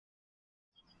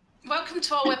welcome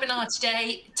to our webinar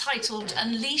today titled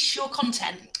Unleash Your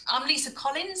Content. I'm Lisa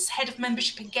Collins, Head of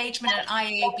Membership Engagement at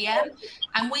IABM,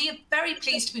 and we are very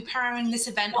pleased to be powering this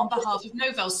event on behalf of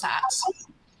NOVELSAT.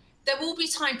 There will be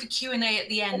time for Q&A at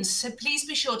the end, so please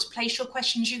be sure to place your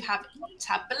questions you have in the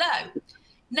tab below.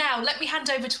 Now, let me hand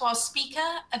over to our speaker,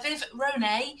 Aviv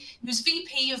Ronay, who's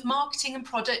VP of Marketing and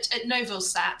Product at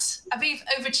NOVELSAT. Aviv,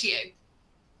 over to you.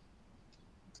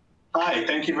 Hi,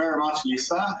 thank you very much,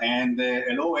 Lisa, and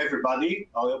hello, everybody.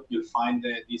 I hope you'll find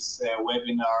this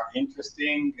webinar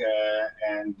interesting.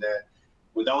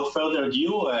 Without further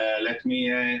ado, let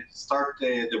me start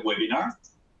the webinar.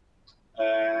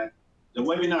 The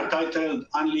webinar titled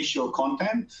Unleash Your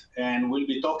Content, and we'll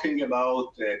be talking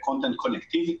about content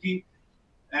connectivity.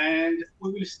 And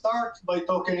we will start by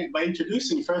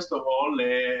introducing, first of all,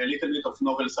 a little bit of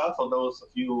NOVELSAT for those of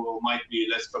you who might be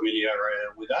less familiar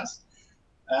with us.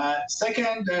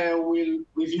 Second, we'll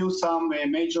review some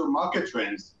major market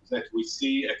trends that we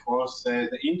see across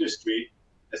the industry,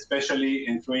 especially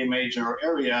in three major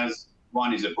areas.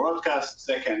 One is a broadcast,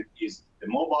 second is the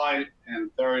mobile,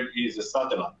 and third is a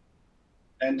satellite.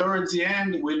 And towards the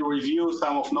end, we'll review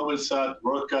some of NOVELSAT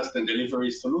broadcast and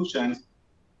delivery solutions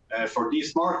for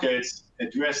these markets,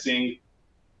 addressing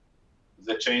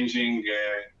the changing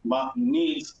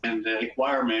needs and the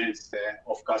requirements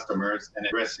of customers and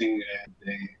addressing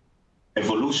the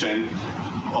evolution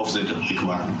of the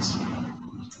requirements.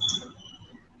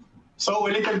 So a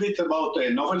little bit about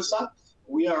NOVELSAT.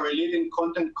 We are a leading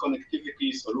content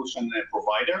connectivity solution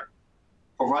provider,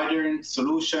 providing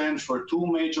solutions for two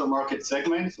major market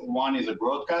segments. One is a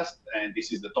broadcast, and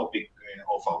this is the topic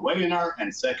of our webinar,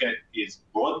 and second is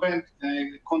broadband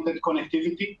content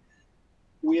connectivity.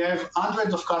 We have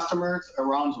hundreds of customers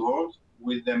around the world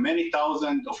with many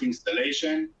thousands of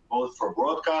installations, both for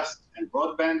broadcast and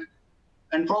broadband.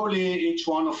 And probably each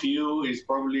one of you is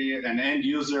probably an end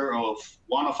user of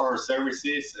one of our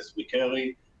services, as we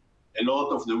carry a lot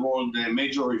of the world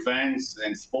major events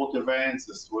and sport events,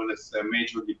 as well as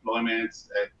major deployments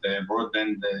at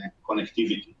broadband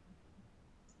connectivity.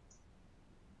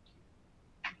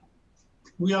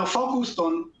 We are focused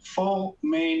on four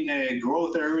main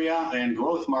growth area and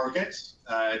growth markets,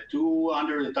 two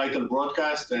under the title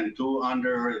broadcast and two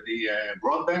under the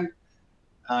broadband.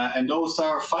 And those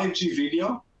are 5G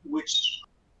video, which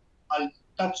I'll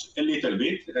touch a little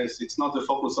bit, as it's not the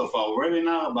focus of our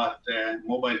webinar, but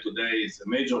mobile today is a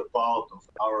major part of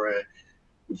our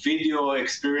video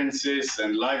experiences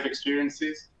and live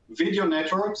experiences, video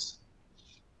networks,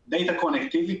 data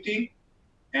connectivity,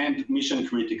 and mission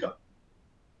critical.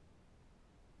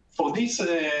 For these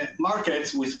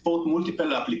markets, we support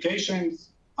multiple applications.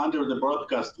 Under the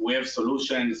broadcast, we have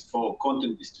solutions for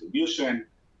content distribution,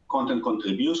 content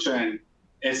contribution,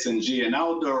 SNG and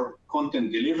outdoor,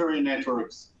 content delivery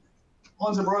networks.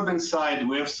 On the broadband side,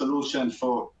 we have solutions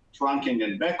for trunking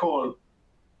and backhaul,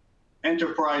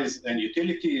 enterprise and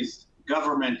utilities,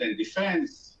 government and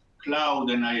defense, cloud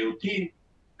and IoT.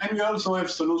 And we also have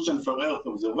solutions for Earth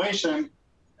observation,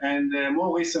 and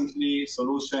more recently,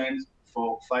 solutions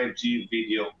for 5G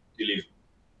video delivery.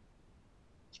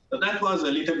 So that was a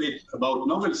little bit about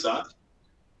NOVELSAT.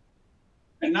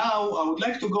 And now I would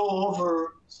like to go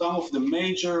over some of the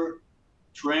major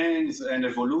trends and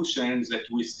evolutions that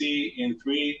we see in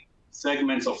three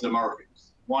segments of the market.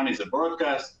 One is a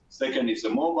broadcast, second is a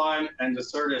mobile, and the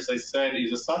third, as I said,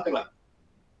 is a satellite.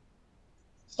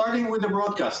 Starting with the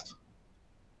broadcast.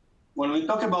 When we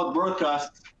talk about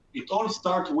broadcast, it all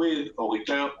starts with, or it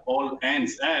all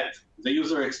ends at, the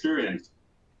user experience.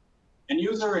 And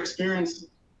user experience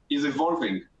is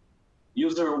evolving.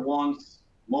 User wants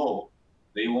more.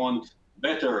 They want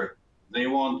better. They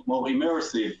want more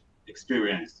immersive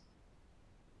experience.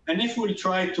 And if we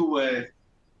try to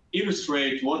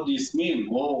illustrate what this means,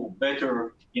 more,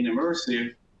 better, in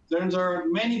immersive, then there are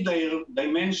many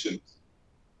dimensions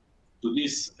to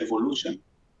this evolution.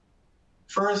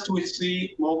 First, we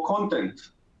see more content,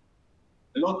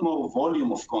 a lot more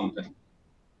volume of content.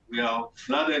 We are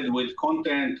flooded with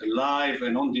content, live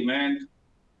and on demand,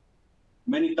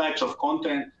 many types of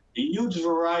content, a huge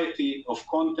variety of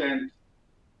content,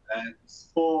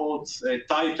 sports,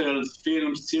 titles,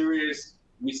 films, series.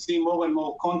 We see more and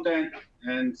more content,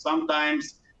 and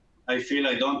sometimes I feel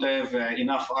I don't have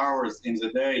enough hours in the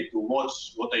day to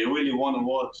watch what I really want to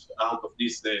watch out of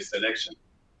this selection.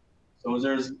 So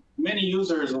there's many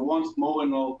users who want more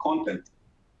and more content.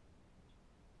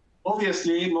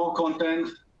 Obviously, more content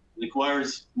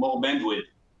requires more bandwidth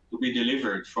to be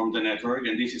delivered from the network,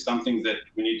 and this is something that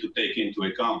we need to take into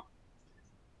account.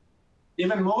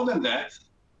 Even more than that,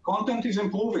 content is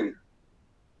improving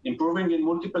in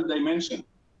multiple dimensions.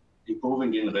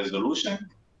 improving in resolution.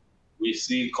 We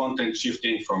see content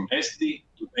shifting from SD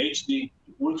to HD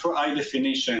to ultra high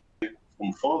definition,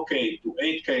 from 4K to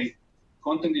 8K.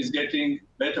 Content is getting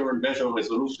better and better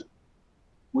resolution.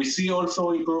 We see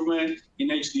also improvement in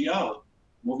HDR,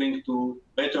 moving to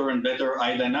better and better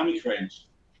high dynamic range,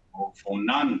 or from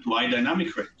none to high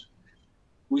dynamic range.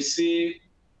 We see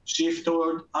shift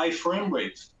toward high frame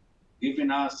rates, giving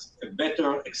us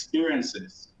better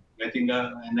experiences,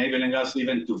 enabling us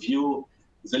even to view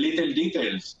the little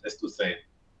details, as to say.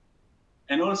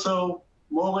 And also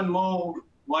more and more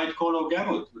wide color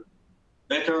gamut,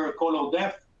 better color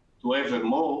depth to have a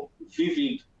more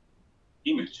vivid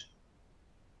image.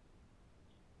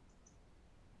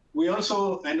 We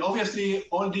also, and obviously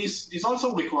all this is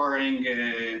also requiring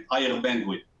higher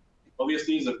bandwidth.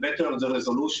 Obviously, the better the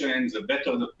resolution, the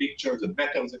better the picture, the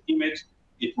better the image,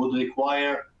 it would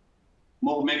require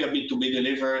more megabit to be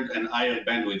delivered and higher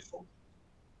bandwidth for it.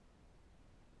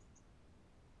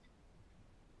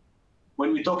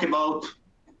 When we talk about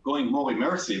going more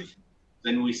immersive,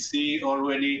 then we see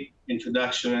already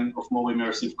introduction of more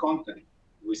immersive content.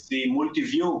 We see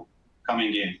multi-view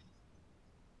coming in.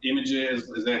 Images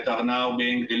that are now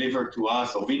being delivered to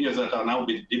us, or videos that are now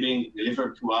being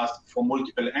delivered to us from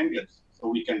multiple angles, so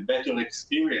we can better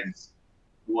experience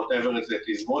whatever that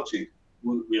is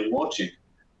we're watching.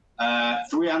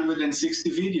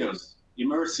 360 videos,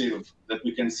 immersive, that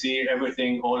we can see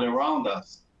everything all around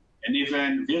us, and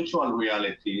even virtual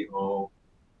reality or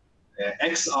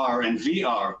XR and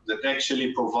VR that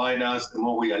actually provide us a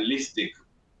more realistic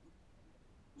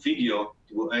video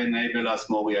to enable us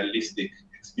more realistic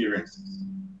experiences.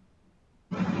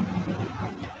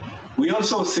 We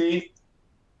also see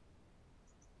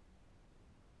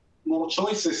more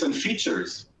choices and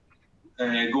features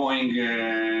going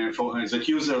for that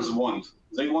users want.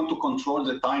 They want to control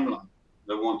the timeline.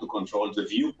 They want to control the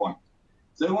viewpoint.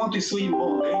 They want to see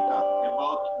more data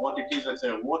about what it is that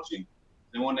they're watching.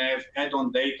 They want to have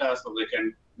add-on data so they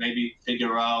can maybe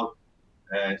figure out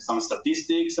some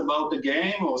statistics about the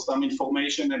game or some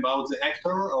information about the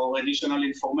actor or additional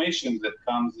information that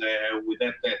comes with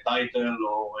that title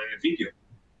or video.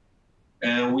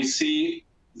 We see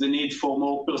the need for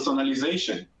more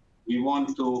personalization. We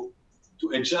want to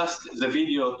adjust the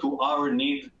video to our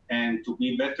need and to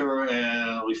be better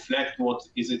reflect what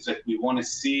is it that we want to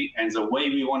see and the way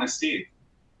we want to see it.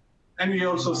 And we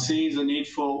also see the need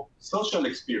for social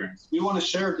experience. We want to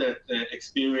share that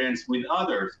experience with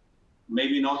others,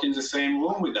 maybe not in the same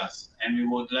room with us, and we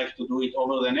would like to do it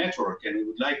over the network, and we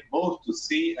would like both to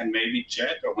see and maybe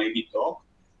chat or maybe talk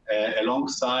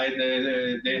alongside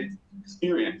the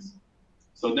experience.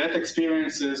 So that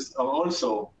experiences are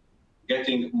also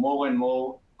getting more and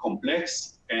more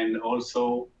complex and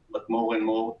also, but more and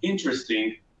more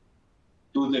interesting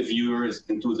to the viewers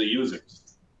and to the users.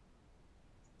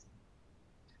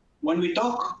 When we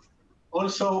talk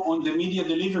also on the media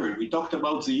delivery, we talked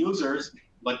about the users,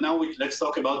 but now let's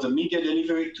talk about the media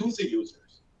delivery to the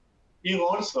users. Here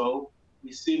also,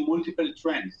 we see multiple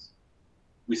trends.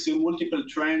 We see multiple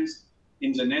trends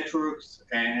in the networks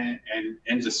and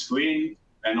the screen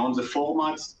and on the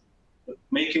formats,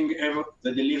 making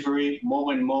the delivery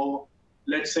more and more,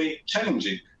 let's say,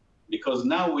 challenging, because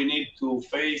now we need to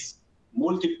face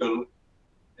multiple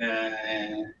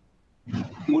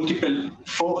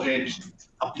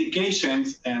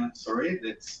applications, and sorry,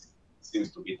 that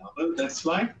seems to be double, that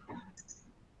slide.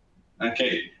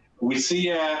 Okay, we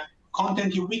see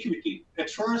content ubiquity. At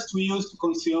first, we used to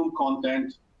consume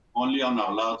content only on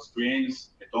our large screens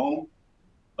at home,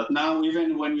 but now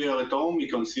even when we are at home, we're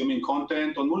consuming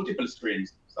content on multiple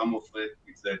screens. Some of it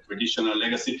is a traditional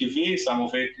legacy TV, some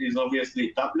of it is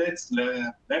obviously tablets,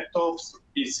 laptops,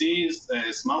 PCs,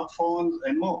 smartphones,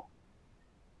 and more.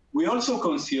 We also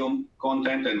consume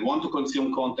content and want to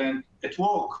consume content at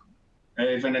work,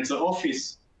 even at the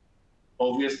office.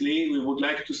 Obviously, we would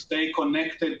like to stay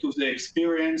connected to the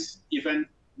experience, even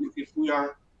if we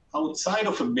are outside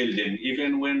of a building,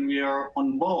 even when we are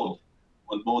on board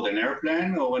an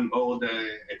airplane or on board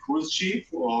a cruise ship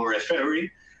or a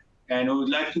ferry, and we would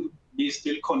like to be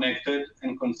still connected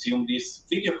and consume this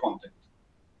video content.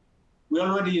 We're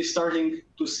already starting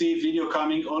to see video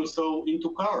coming also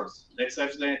into cars. Let's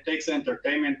have take the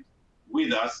entertainment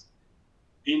with us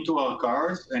into our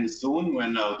cars, and soon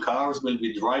when our cars will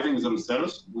be driving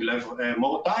themselves, we'll have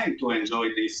more time to enjoy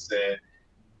this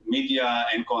media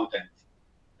and content.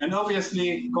 And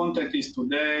obviously, content is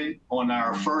today on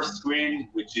our first screen,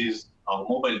 which is our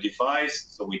mobile device.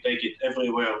 So we take it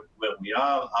everywhere where we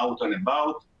are, out and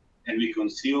about, and we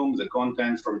consume the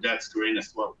content from that screen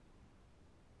as well.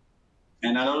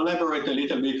 And I'll elaborate a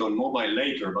little bit on mobile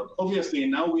later, but obviously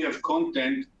now we have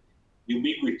content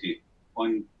ubiquity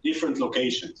on different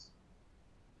locations.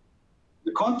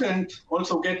 The content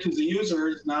also gets to the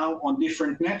users now on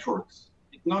different networks.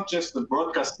 It's not just the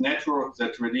broadcast network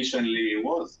that traditionally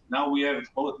was. Now we have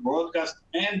both broadcast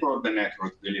and broadband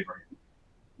networks delivering.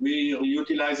 We are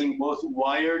utilizing both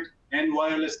wired and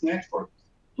wireless networks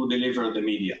to deliver the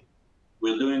media.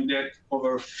 We're doing that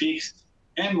over fixed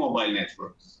and mobile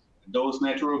networks. Those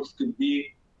networks could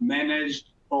be managed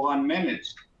or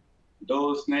unmanaged.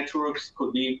 Those networks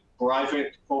could be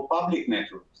private or public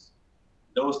networks.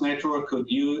 Those networks could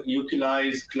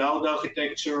utilize cloud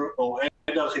architecture or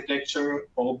edge architecture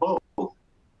or both.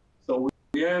 So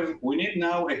we need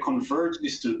now a converged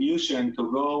distribution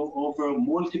to go over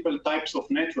multiple types of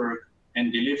network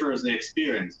and deliver the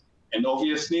experience. And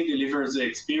obviously deliver the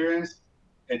experience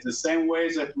at the same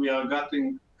way that we are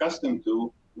getting accustomed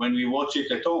to when we watch it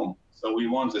at home. So we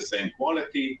want the same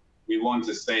quality, we want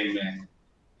the same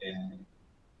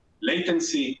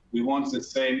latency, we want the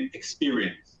same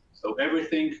experience. So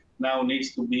everything now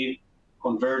needs to be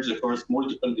converged across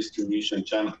multiple distribution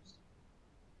channels.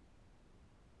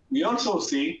 We also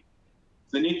see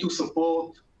the need to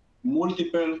support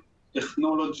multiple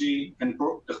technologies and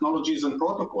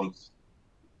protocols.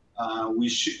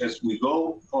 As we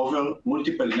go over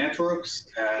multiple networks,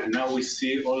 now we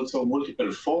see also multiple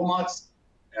formats.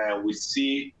 We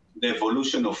see the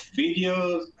evolution of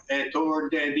videos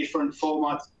toward different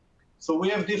formats. So we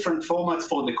have different formats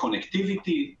for the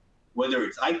connectivity, whether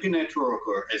it's IP network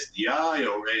or SDI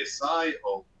or ASI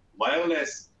or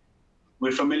wireless.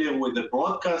 We're familiar with the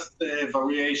broadcast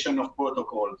variation of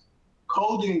protocols.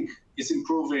 Coding is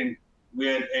improving. We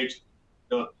had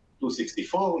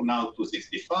H.264, now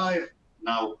 265,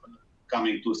 now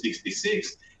coming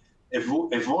 266,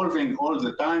 evolving all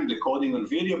the time, the coding on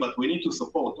video, but we need to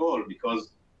support all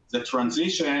because the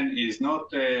transition is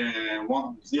not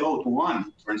 0 to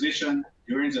 1 transition.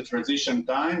 During the transition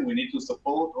time, we need to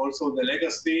support also the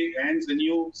legacy and the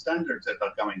new standards that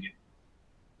are coming in.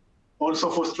 Also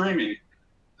for streaming,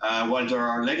 while there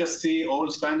are legacy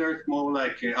old standards, more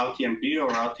like RTMP or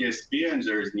RTSP, and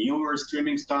there is newer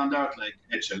streaming standards like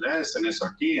HLS and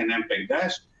SRT and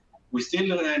MPEG-, we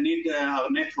still need our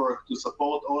network to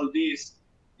support all these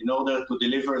in order to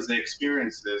deliver the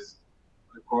experiences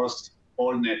across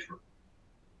all networks.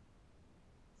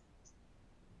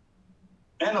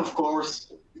 And of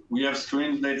course, we have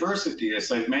screen diversity.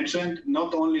 As I've mentioned,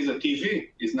 not only the TV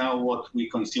is now what we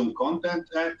consume content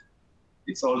at,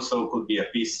 it's also could be a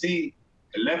PC,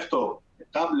 a laptop, a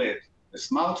tablet, a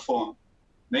smartphone,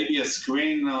 maybe a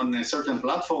screen on a certain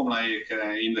platform like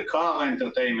in the car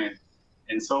entertainment,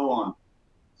 and so on.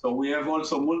 So we have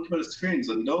also multiple screens,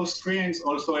 and those screens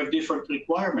also have different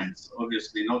requirements,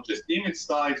 obviously, not just image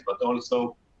size, but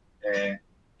also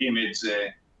image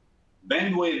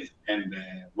bandwidth and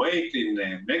weight in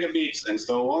megabits and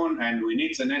so on. And we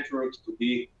need the networks to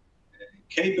be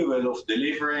capable of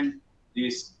delivering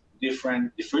these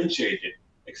different differentiated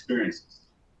experiences.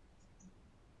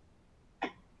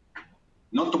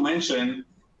 Not to mention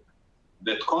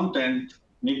that content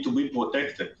needs to be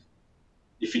protected.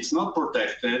 If it's not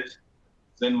protected,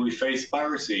 then we face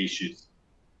piracy issues.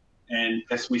 And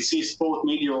as we see sport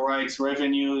media rights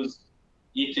revenues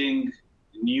hitting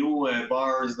new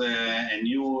bars and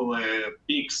new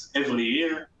peaks every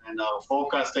year, and are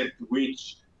forecasted to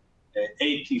reach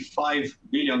 $85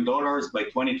 billion by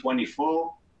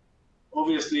 2024,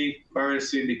 obviously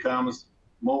piracy becomes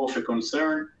more of a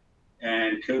concern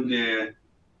and could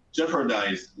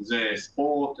jeopardize the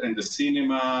sport and the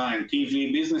cinema and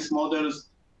TV business models.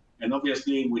 And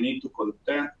obviously, we need to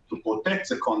protect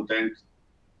the content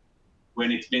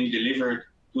when it's being delivered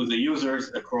to the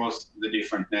users across the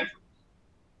different networks.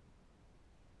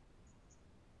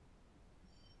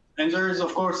 And there is,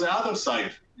 of course, the other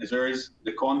side. There is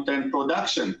the content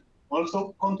production.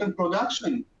 Also, content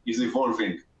production is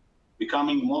evolving,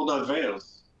 becoming more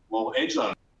diverse, more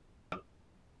agile,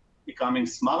 becoming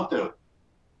smarter.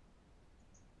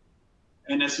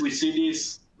 And as we see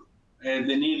this,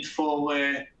 the need for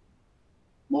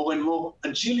more and more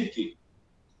agility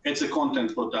at the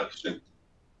content production.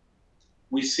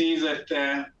 We see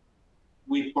that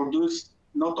we produce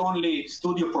not only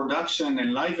studio production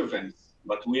and live events,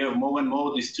 but we have more and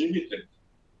more distributed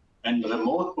and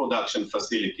remote production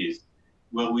facilities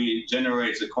where we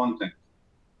generate the content.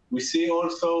 We see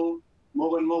also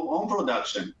more and more home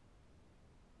production,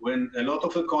 when a lot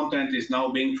of the content is now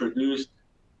being produced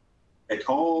at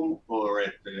home or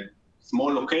at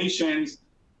small locations,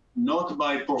 not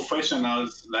by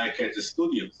professionals like at the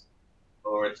studios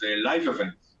or at the live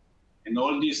events. And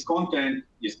all this content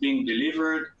is being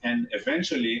delivered and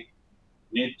eventually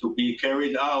need to be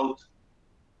carried out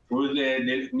through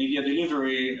the media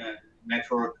delivery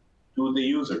network to the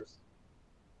users.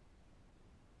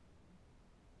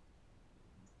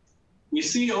 We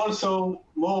see also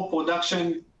more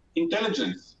production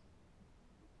intelligence.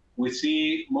 We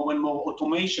see more and more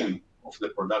automation of the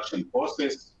production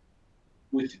process.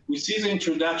 We see the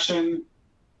introduction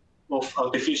of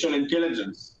artificial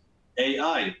intelligence,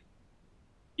 AI,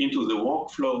 into the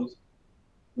workflows.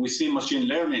 We see machine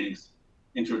learning's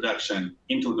introduction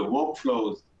into the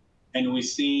workflows, and we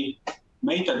see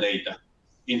metadata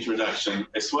introduction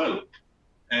as well.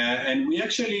 And we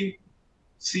actually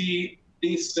see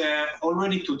this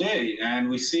already today, and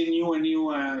we see newer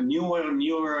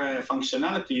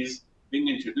functionalities being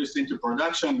introduced into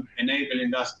production,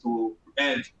 enabling us to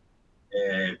add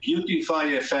beautify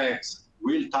effects,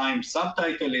 real-time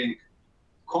subtitling,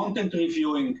 content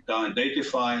reviewing to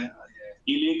identify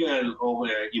illegal or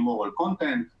immoral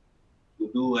content, to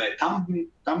do a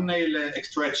thumbnail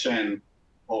extraction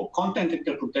or content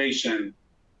interpretation,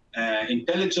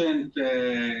 intelligent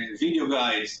video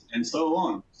guides, and so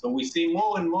on. So we see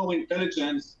more and more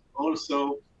intelligence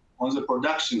also on the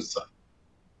production side.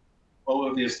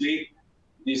 Obviously,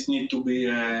 this needs to be,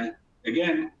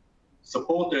 again,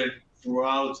 supported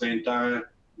throughout the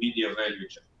entire media value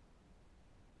chain.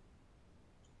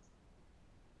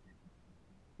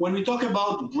 When we talk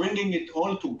about bringing it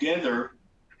all together,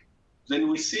 then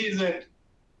we see that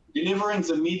delivering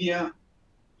the media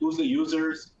to the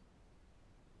users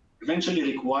eventually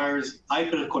requires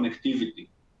hyperconnectivity,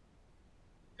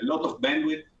 a lot of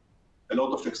bandwidth, a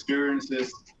lot of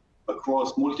experiences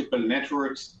across multiple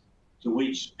networks to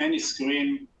reach any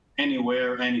screen,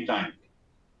 anywhere, anytime.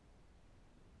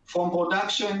 From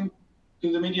production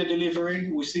to the media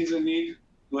delivery, we see the need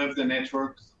to have the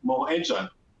networks more agile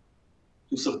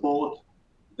to support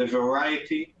the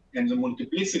variety and the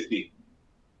multiplicity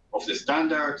of the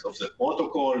standards, of the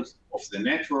protocols, of the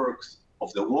networks,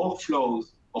 of the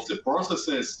workflows, of the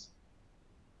processes.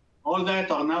 All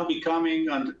that are now becoming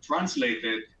and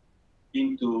translated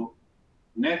into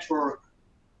network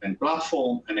and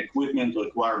platform and equipment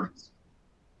requirements.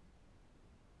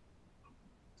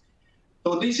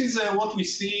 So this is what we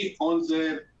see on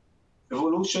the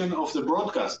evolution of the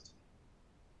broadcast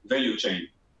value chain.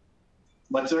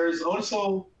 But there is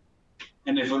also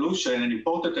an evolution, an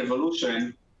important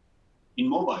evolution in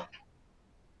mobile.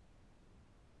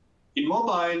 In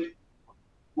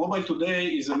mobile today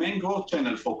is a main growth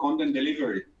channel for content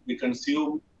delivery. We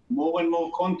consume more and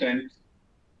more content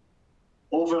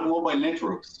over mobile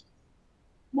networks,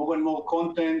 more and more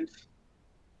content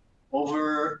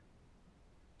over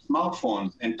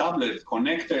smartphones and tablets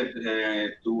connected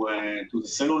to the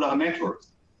cellular networks.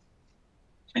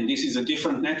 And this is a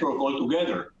different network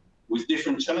altogether with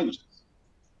different challenges.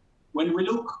 When we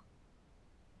look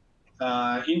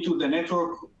into the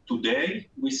network today,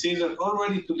 we see that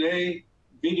already today,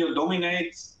 video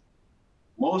dominates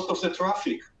most of the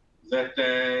traffic that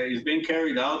is being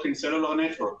carried out in cellular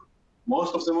network.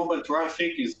 Most of the mobile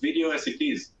traffic is video as it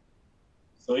is.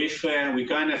 So if we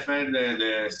kind of had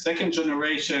the second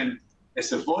generation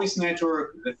as a voice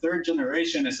network, the third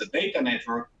generation as a data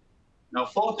network, now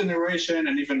fourth generation,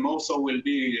 and even more so will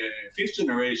be fifth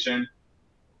generation,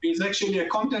 is actually a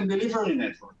content delivery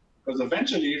network, because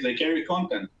eventually they carry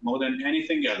content more than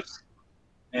anything else.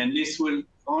 And this will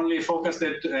only focus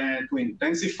it to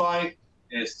intensify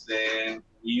as we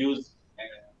use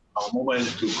our mobile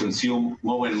to consume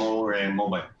more and more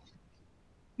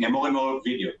more and more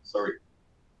video, sorry.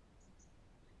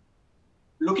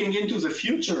 Looking into the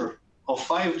future of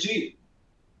 5G,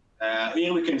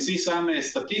 here we can see some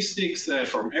statistics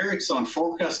from Ericsson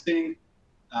forecasting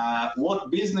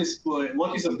what is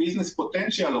the business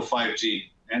potential of 5G,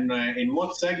 and in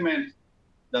what segment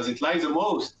does it lie the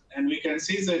most. And we can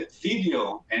see that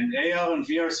video and AR and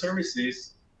VR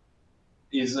services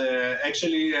is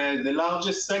actually the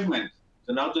largest segment,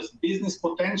 the largest business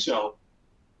potential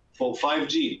for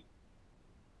 5G.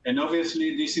 And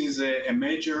obviously, this is a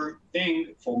major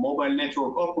thing for mobile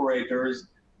network operators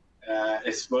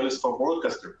as well as for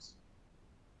broadcasters.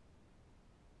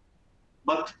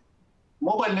 But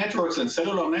mobile networks and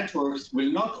cellular networks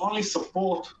will not only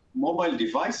support mobile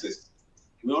devices.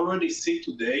 We already see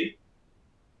today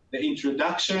the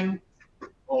introduction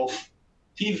of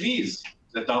TVs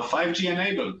that are 5G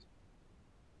enabled.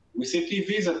 We see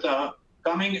TVs that are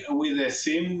coming with a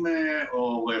SIM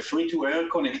or a free-to-air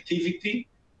connectivity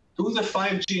to the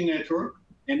 5G network,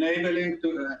 enabling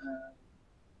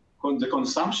the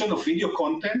consumption of video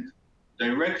content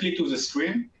directly to the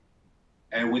screen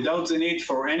without the need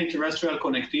for any terrestrial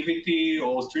connectivity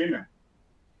or streamer.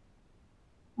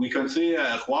 We can see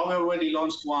Huawei already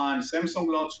launched one, Samsung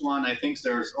launched one. I think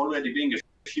there's already been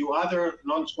a few other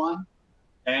launched one.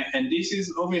 And this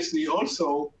is obviously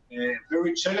also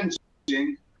very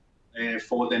challenging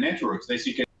for the networks. As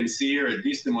you can see here,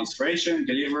 this demonstration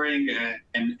delivering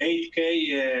an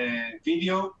 8K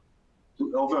video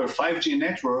to over a 5G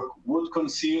network would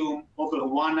consume over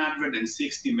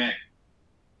 160 meg.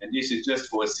 And this is just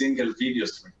for a single video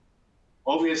stream.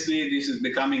 Obviously, this is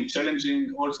becoming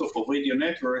challenging also for video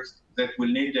networks that will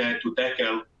need to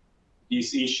tackle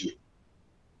this issue.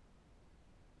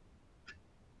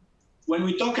 When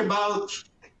we talk about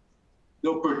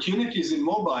the opportunities in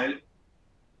mobile,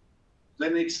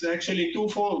 then it's actually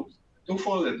twofold.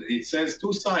 It says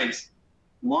two sides.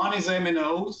 One is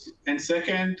MNOs, and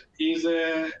second is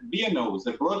BNOs,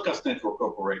 the broadcast network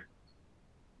operators.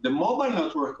 The mobile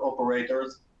network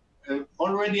operators have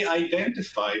already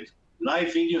identified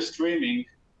live video streaming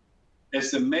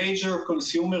as a major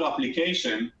consumer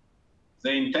application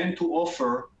they intend to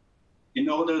offer in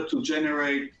order to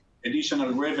generate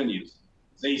additional revenues.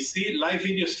 They see live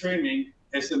video streaming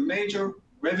as a major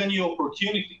revenue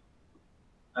opportunity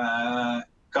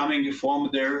coming from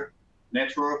their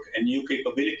network and new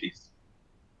capabilities.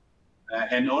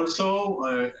 And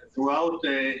also throughout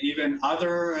even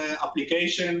other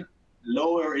application,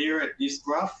 lower here at this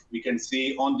graph, we can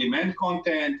see on-demand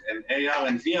content and AR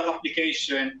and VR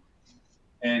application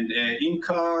and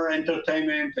in-car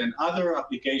entertainment and other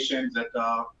applications that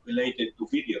are related to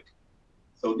video.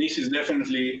 So this is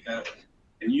definitely a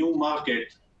new market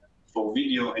for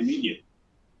video and media.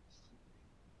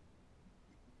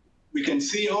 We can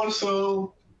see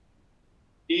also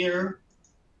here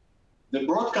the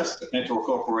broadcast network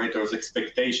operators'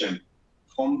 expectation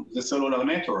from the cellular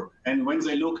network. And when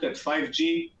they looked at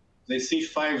 5G, they see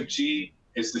 5G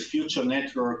as the future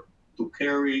network to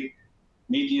carry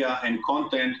media and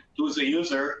content to the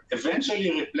user,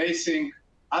 eventually replacing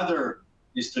other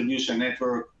distribution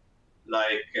network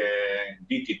like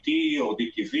DTT or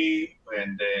DTV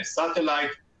and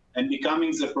satellite, and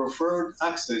becoming the preferred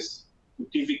access to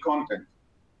TV content.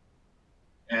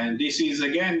 And this is,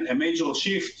 again, a major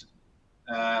shift.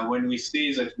 When we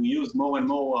see that we use more and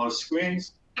more our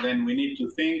screens, then we need to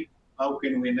think, how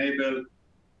can we enable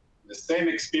the same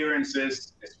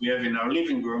experiences as we have in our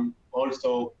living room,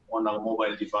 also on our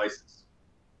mobile devices?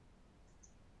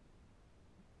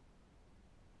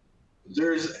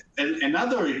 There's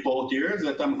another report here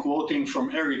that I'm quoting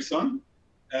from Ericsson,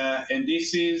 and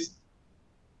this is,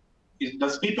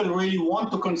 does people really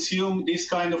want to consume this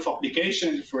kind of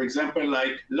application, for example,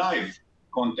 like live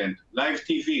content, live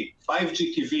TV,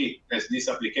 5G TV, as this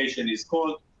application is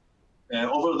called,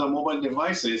 over the mobile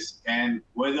devices, and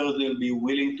whether they'll be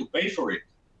willing to pay for it.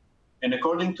 And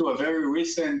according to a very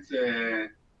recent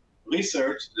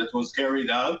research that was carried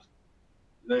out,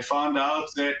 they found out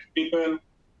that people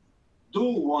do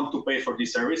want to pay for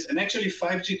this service. And actually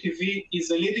 5G TV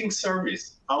is a leading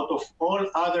service out of all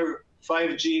other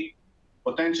 5G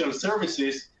potential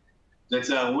services that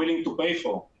they are willing to pay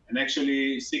for. And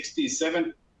actually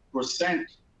 67%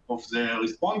 of the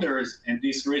responders in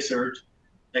this research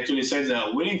actually said they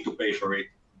are willing to pay for it.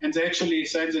 And they actually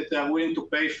said that they are willing to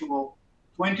pay for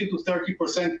 20 to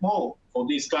 30% more for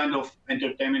these kind of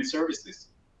entertainment services,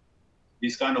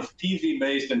 these kind of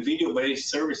TV-based and video-based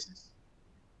services.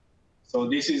 So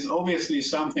this is obviously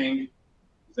something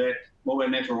that mobile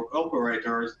network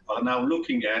operators are now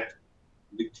looking at,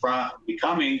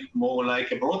 becoming more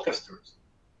like a broadcasters.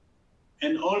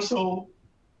 And also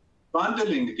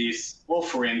bundling this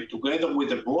offering together with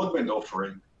the broadband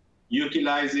offering,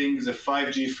 utilizing the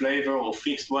 5G flavor of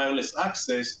fixed wireless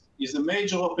access, is a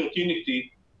major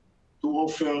opportunity to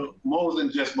offer more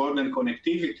than just broadband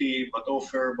connectivity, but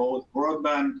offer both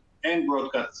broadband and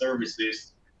broadcast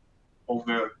services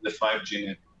over the 5G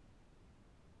network.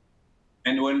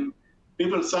 And when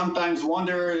people sometimes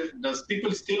wonder, does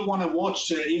people still want to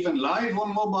watch even live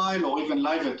on mobile or even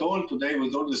live at all today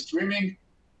with all the streaming?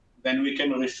 Then we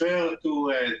can refer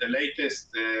to the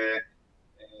latest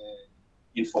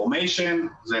information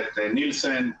that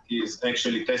Nielsen is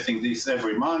actually testing this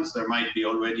every month. There might be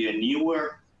already a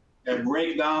newer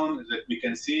breakdown that we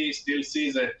can still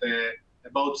see that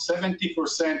about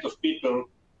 70% of people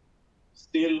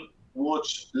still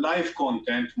watch live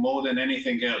content more than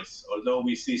anything else. Although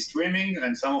we see streaming,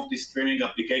 and some of these streaming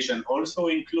applications also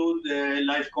include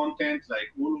live content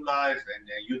like Hulu Live and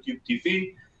YouTube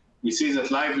TV, we see that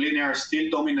live linear still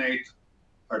dominate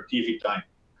our TV time.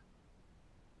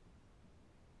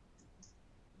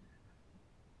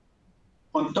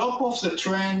 On top of the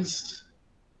trends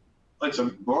it's a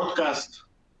broadcast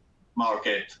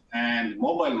market and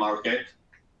mobile market,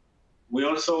 we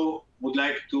also would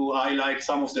like to highlight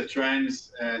some of the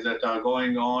trends that are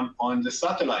going on the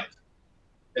satellite.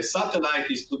 A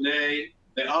satellite is today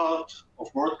the art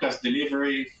of broadcast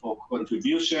delivery for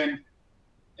contribution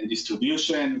and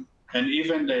distribution and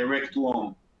even direct to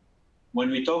home. When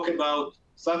we talk about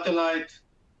satellite,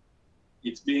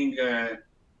 it's being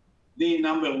the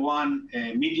number one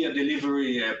media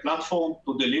delivery platform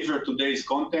to deliver today's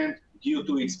content due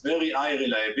to its very high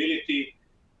reliability,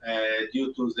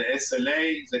 due to the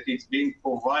SLA that it's being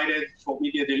provided for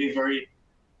media delivery,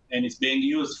 and it's being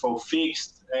used for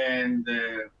fixed and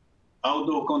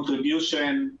outdoor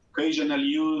contribution, occasional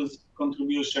use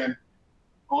contribution,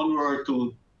 onward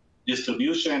to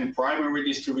distribution, primary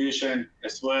distribution,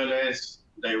 as well as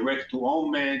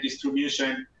direct-to-home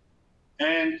distribution,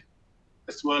 and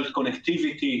as well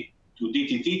connectivity to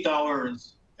DTT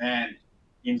towers, and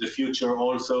in the future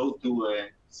also to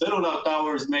cellular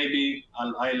towers maybe.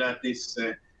 I'll highlight this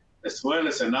as well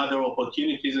as another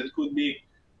opportunity that could be.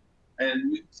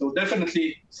 And so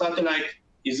definitely satellite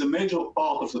is a major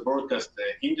part of the broadcast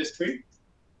industry,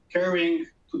 carrying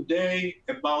today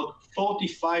about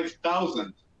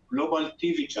 45,000 global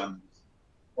TV channels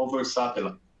over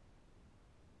satellite.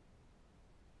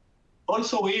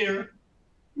 Also here,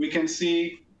 we can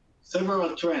see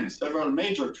several trends, several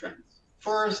major trends.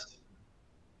 First,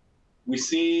 we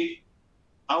see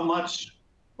how much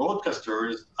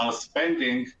broadcasters are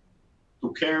spending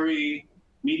to carry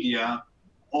media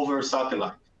over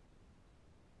satellite.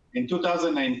 In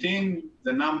 2019,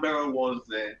 the number was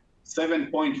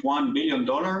 $7.1 billion,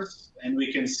 and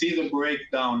we can see the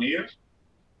breakdown here.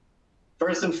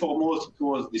 First and foremost, it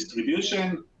was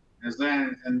distribution,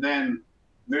 and then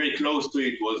very close to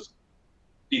it was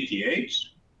DTH.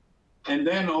 And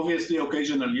then obviously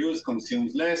occasional use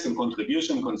consumes less and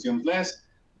contribution consumes less.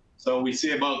 So we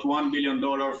see about $1 billion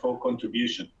for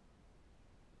contribution.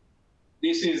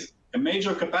 This is a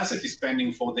major capacity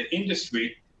spending for the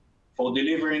industry for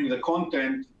delivering the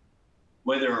content,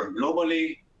 whether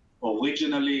globally or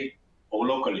regionally or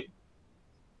locally.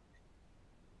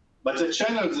 But the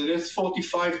channels, there's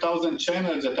 45,000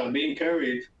 channels that are being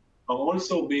carried, are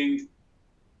also being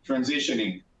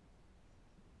transitioning.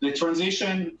 The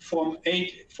transition from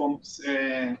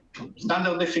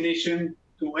standard definition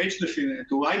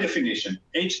to high definition,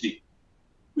 HD.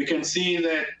 We can see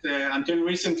that until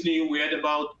recently we had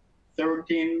about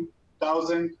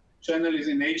 13,000 channels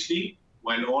in HD,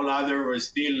 while all other were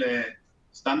still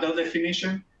standard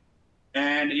definition.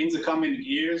 And in the coming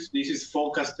years, this is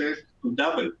forecasted to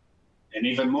double and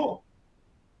even more.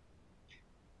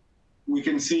 We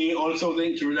can see also the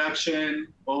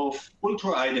introduction of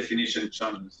ultra high definition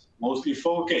channels, mostly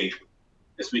 4K,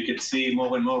 as we could see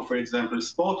more and more, for example,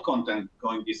 sport content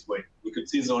going this way. We could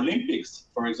see the Olympics,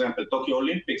 for example, Tokyo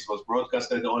Olympics was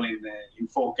broadcasted all in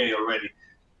 4K already.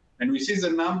 And we see the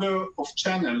number of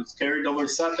channels carried over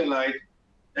satellite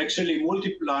actually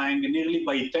multiplying nearly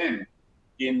by 10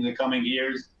 in the coming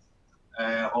years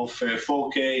of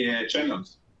 4K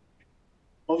channels.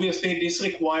 Obviously, this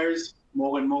requires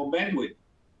more and more bandwidth.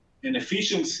 And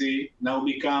efficiency now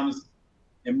becomes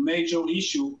a major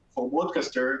issue for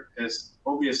broadcaster, as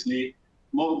obviously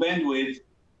more bandwidth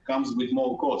comes with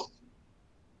more cost.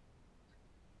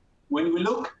 When we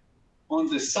look on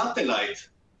the satellite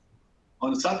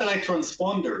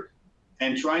transponder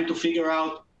and trying to figure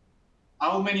out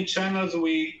how many channels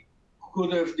we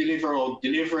could have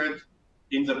delivered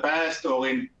in the past or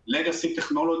in legacy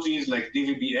technologies like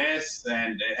DVB-S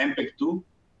and MPEG-2,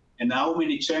 and how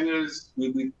many channels we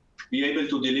would be able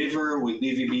to deliver with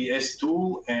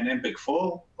DVB-S2 and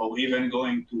MPEG-4, or even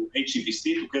going to HEVC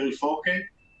to carry 4K,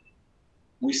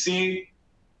 we see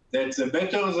that the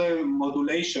better the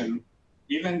modulation,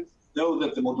 even though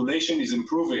that the modulation is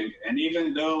improving, and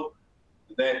even though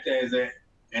that the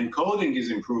encoding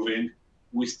is improving,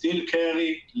 we still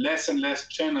carry less and less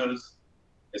channels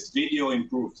as video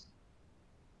improves.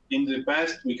 In the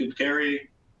past, we could carry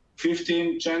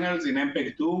 15 channels in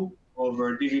MPEG-2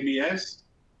 over DVB-S.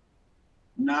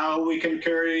 Now we can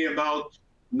carry about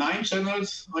 9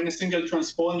 channels on a single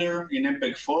transponder in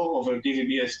MPEG-4 over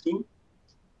DVB-S2.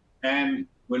 And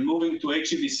when moving to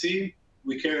HEVC,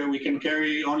 we can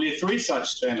carry only 3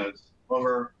 such channels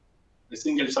over a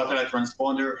single satellite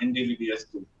transponder in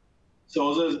DVB-S2.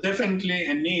 So there's definitely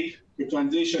a need to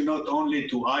transition not only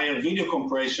to higher video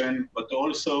compression, but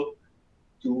also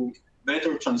to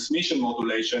better transmission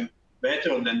modulation,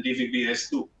 better than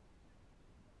DVB-S2,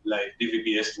 like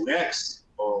DVB-S2X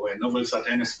or NOVELSAT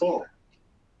NS4.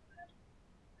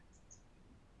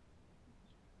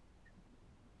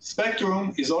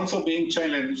 Spectrum is also being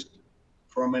challenged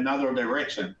from another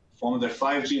direction, from the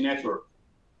 5G network.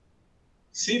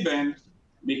 C-band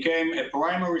became a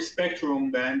primary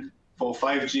spectrum band for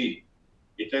 5G.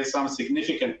 It has some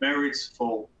significant merits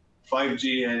for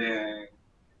 5G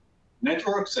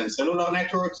networks and cellular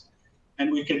networks,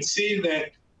 and we can see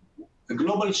that a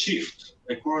global shift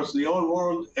across the whole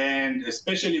world, and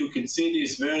especially we can see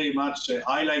this very much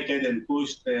highlighted and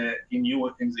pushed in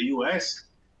the US,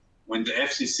 when the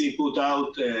FCC put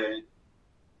out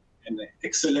an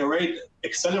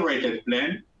accelerated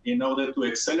plan in order to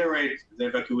accelerate the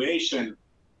evacuation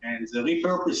and the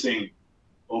repurposing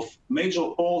of major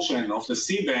portion of the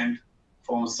C-band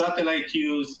from satellite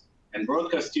use and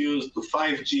broadcast use to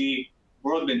 5G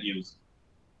broadband use,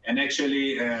 and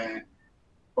actually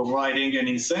providing an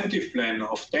incentive plan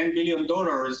of $10 billion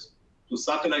to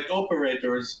satellite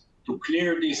operators to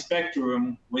clear this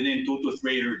spectrum within 2 to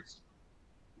 3 years.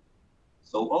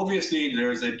 So obviously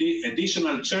there's an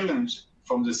additional challenge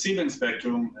from the C-band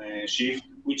spectrum shift,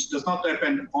 which does not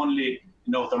happen only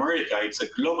in North America. It's a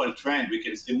global trend. We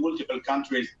can see multiple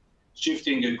countries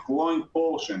shifting a growing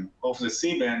portion of the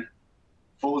C-band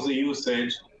for the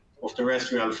usage of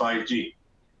terrestrial 5G.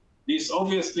 This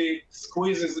obviously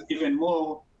squeezes even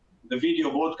more the video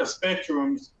broadcast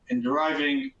spectrums and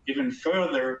driving even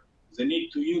further the need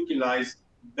to utilize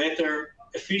better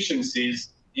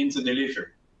efficiencies in the delivery,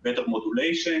 better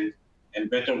modulation, and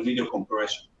better video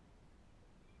compression.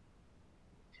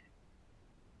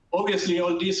 Obviously,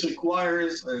 all this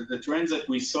requires the trends that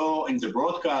we saw in the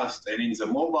broadcast and in the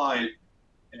mobile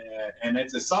and at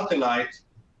the satellite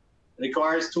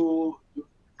require to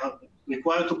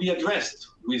be addressed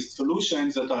with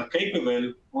solutions that are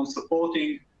capable on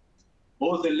supporting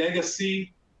both the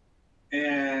legacy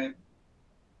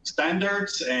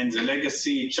standards and the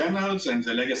legacy channels and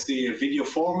the legacy video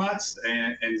formats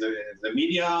and the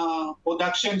media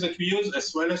productions that we use,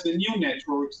 as well as the new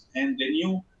networks and the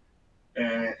new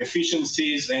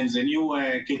efficiencies and the new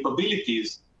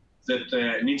capabilities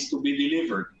that needs to be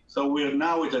delivered. So we're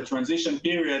now at a transition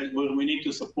period where we need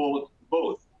to support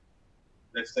both,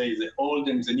 let's say, the old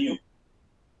and the new.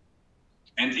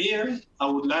 And here I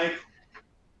would like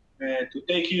to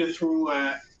take you through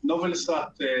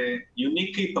NOVELSAT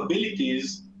unique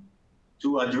capabilities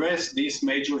to address these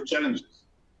major challenges.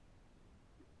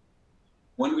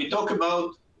 When we talk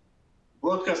about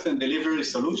broadcast and delivery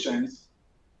solutions,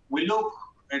 we look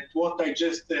at what I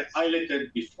just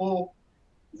highlighted before,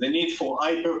 the need for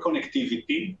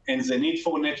hyperconnectivity and the need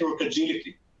for network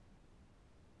agility.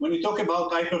 When we talk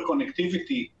about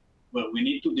hyperconnectivity, well, we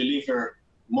need to deliver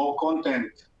more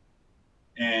content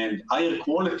and higher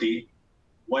quality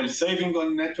while saving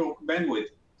on network bandwidth,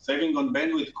 saving on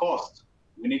bandwidth cost.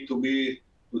 We need to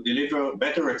deliver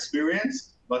better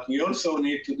experience, but we also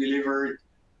need to deliver it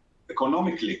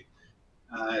economically.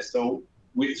 So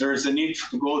there is a need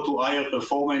to go to higher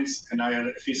performance and higher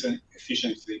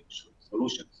efficiency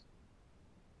solutions.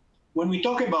 When we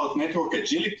talk about network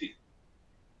agility,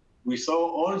 we saw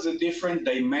all the different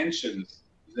dimensions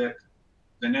that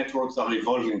the networks are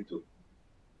evolving to.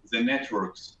 The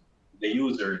networks, the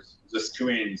users, the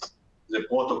screens, the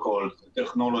protocols, the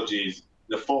technologies,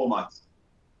 the formats.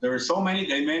 There are so many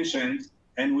dimensions,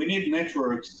 and we need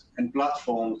networks and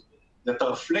platforms that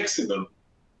are flexible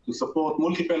to support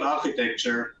multiple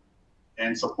architecture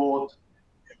and support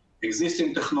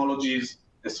existing technologies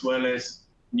as well as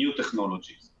new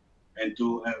technologies, and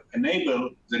to enable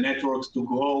the networks to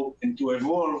grow and to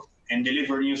evolve and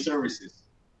deliver new services,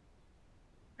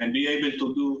 and be able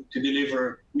to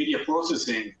deliver media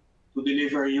processing, to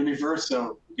deliver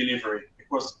universal delivery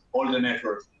across all the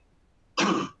networks.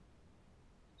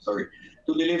 Sorry,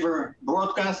 to deliver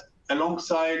broadcast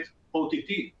alongside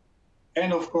OTT,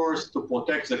 and of course to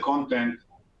protect the content,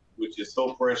 which is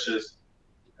so precious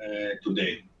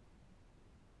today.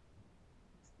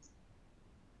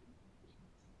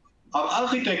 Our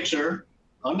architecture,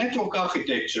 our network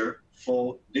architecture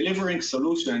for delivering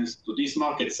solutions to this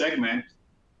market segment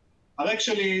are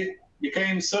actually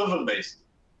became server-based.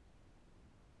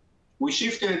 We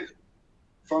shifted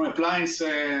from appliance,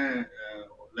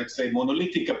 let's say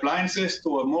monolithic appliances,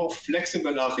 to a more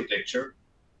flexible architecture,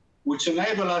 which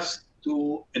enable us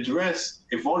to address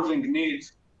evolving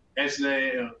needs as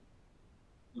they are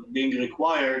being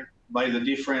required by the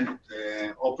different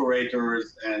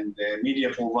operators and media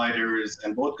providers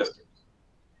and broadcasters.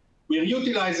 We are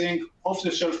utilizing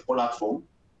off-the-shelf platform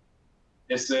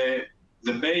as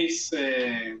the base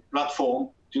platform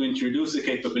to introduce the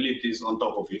capabilities on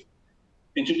top of it.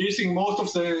 Introducing most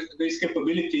of these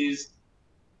capabilities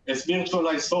as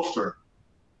virtualized software,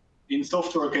 in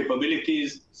software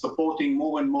capabilities, supporting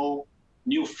more and more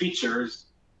new features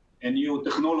and new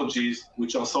technologies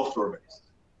which are software-based.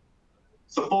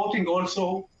 Supporting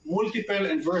also multiple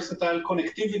and versatile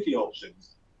connectivity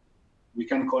options. We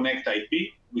can connect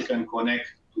IP, we can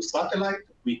connect to satellite,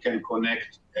 we can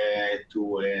connect to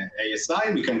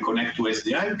ASI, we can connect to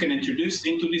SDI, we can introduce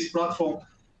into this platform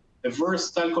a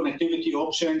versatile connectivity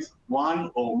options, one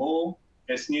or more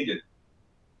as needed.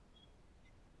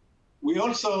 We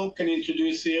also can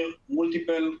introduce here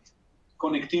multiple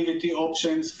connectivity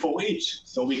options for each.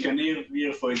 So we can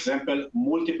here, for example,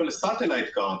 multiple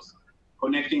satellite cards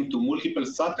connecting to multiple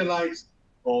satellites,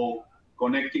 or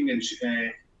connecting and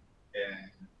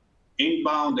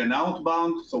inbound and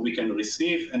outbound, so we can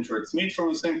receive and transmit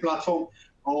from the same platform,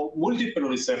 or multiple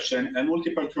reception and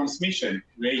multiple transmission,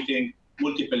 creating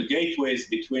multiple gateways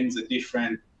between the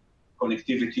different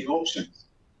connectivity options.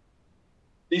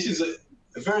 This is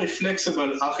a very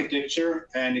flexible architecture,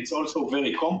 and it's also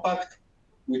very compact,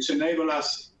 which enable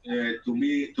us to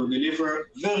deliver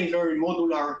very, very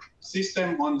modular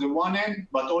system on the one end,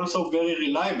 but also very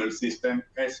reliable system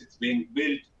as it's being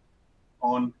built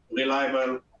on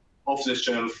reliable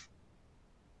off-the-shelf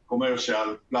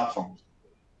commercial platforms.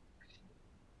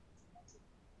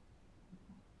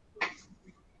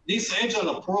 This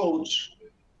agile approach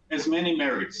has many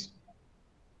merits.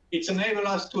 It's enabled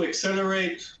us to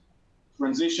accelerate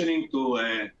transitioning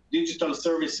to digital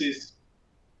services,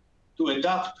 to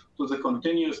adapt to the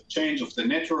continuous change of the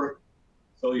network.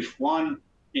 So if one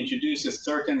introduces a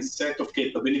certain set of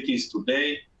capabilities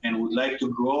today and would like to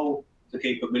grow the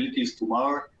capabilities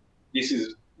tomorrow, this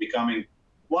is becoming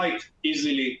quite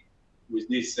easily with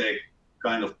this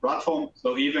kind of platform.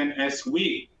 So even as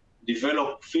we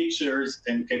develop features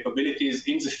and capabilities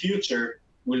in the future,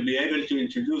 we'll be able to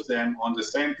introduce them on the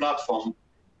same platform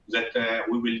that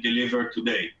we will deliver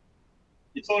today.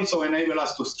 It's also enabled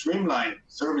us to streamline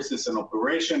services and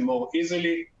operation more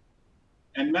easily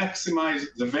and maximize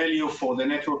the value for the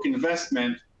network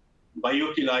investment by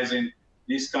utilizing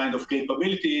these kind of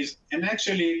capabilities and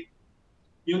actually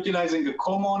utilizing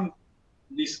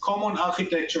this common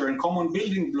architecture and common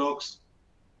building blocks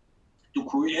to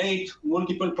create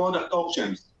multiple product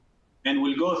options. And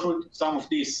we'll go through some of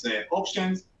these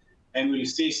options, and we'll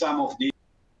see some of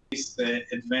these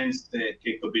advanced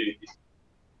capabilities.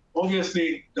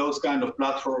 Obviously, those kind of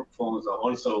platforms are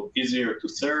also easier to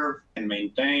serve and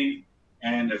maintain,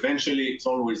 and eventually it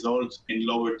all results in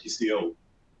lower TCO.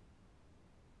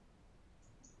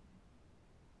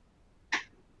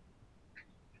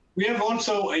 We have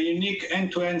also a unique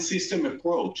end-to-end system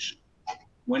approach.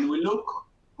 When we look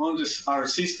on our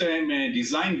system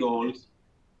design goals,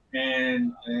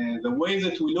 and the way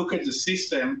that we look at the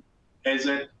system is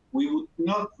that we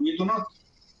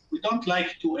don't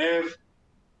like to have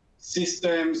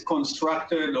systems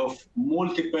constructed of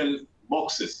multiple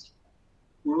boxes.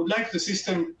 We would like the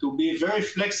system to be very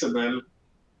flexible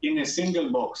in a single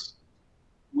box.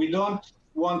 We don't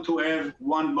want to have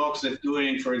one box that's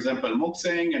doing, for example,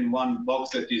 muxing, and one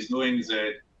box that is doing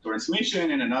the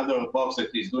transmission, and another box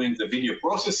that is doing the video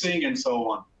processing, and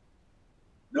so on.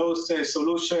 Those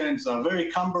solutions are very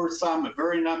cumbersome,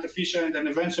 very not efficient, and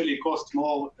eventually cost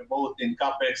more both in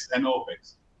CapEx and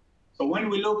OpEx. So when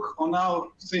we look on our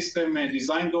system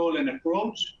design goal and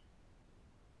approach,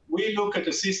 we look at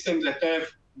a system that have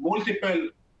multiple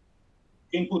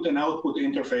input and output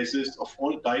interfaces of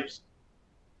all types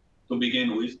to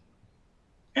begin with.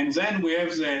 And then we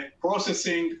have the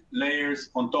processing layers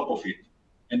on top of it.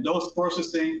 And those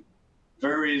processing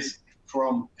varies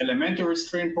from elementary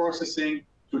stream processing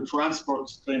to transport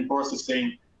stream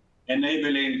processing,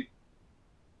 enabling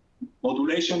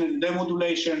modulation and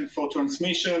demodulation for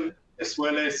transmission, as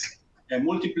well as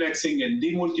multiplexing and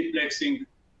demultiplexing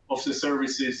of the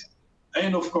services.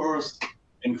 And of course,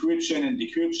 encryption and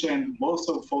decryption, both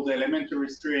for the elementary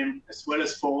stream, as well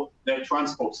as for the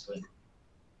transport stream.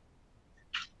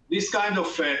 This kind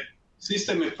of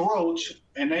system approach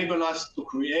enable us to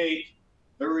create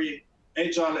very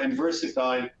agile and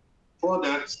versatile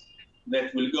products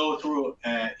that we'll go through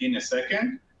in a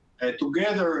second.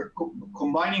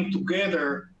 Combining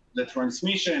together the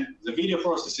transmission, the video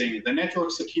processing, the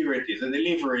network security, the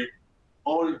delivery,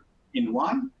 all in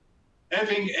one,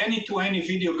 having any-to-any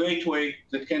video gateway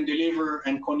that can deliver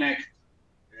and connect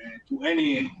to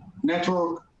any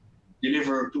network,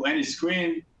 deliver to any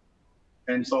screen,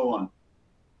 and so on.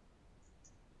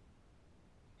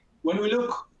 When we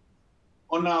look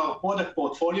on our product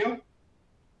portfolio,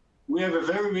 we have a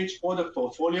very rich product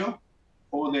portfolio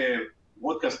for the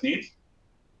broadcast needs,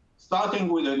 starting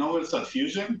with the NOVELSAT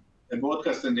Fusion, a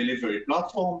broadcast and delivery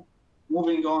platform,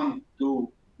 moving on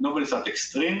to NOVELSAT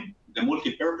Extreme, the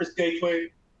multi-purpose gateway,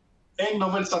 and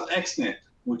NOVELSAT XNet,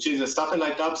 which is a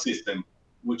satellite hub system,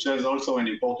 which has also an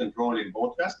important role in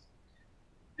broadcast.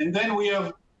 And then we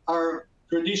have our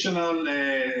traditional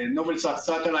NOVELSAT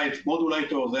satellite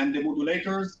modulators and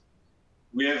demodulators.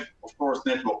 We have, of course,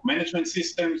 network management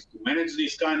systems to manage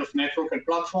these kind of network and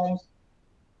platforms,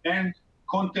 and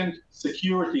content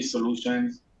security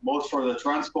solutions, both for the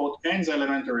transport and the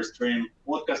elementary stream,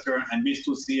 broadcaster and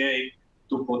BIS2CA,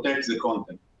 to protect the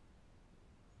content.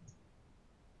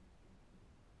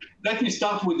 Let me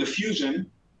start with the Fusion.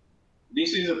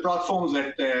 This is a platform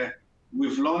that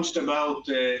we've launched about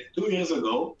 2 years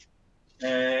ago,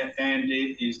 and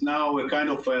it is now a kind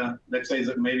of, let's say,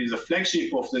 maybe the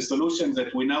flagship of the solutions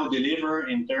that we now deliver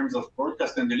in terms of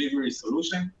broadcast and delivery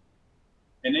solution,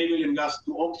 enabling us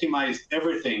to optimize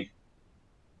everything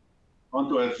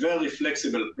onto a very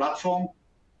flexible platform,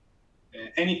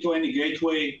 any-to-any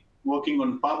gateway, working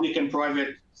on public and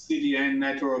private CDN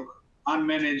network,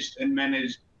 unmanaged and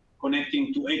managed,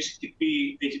 connecting to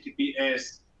HTTP,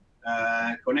 HTTPS,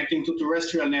 connecting to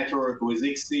terrestrial network with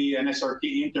XC and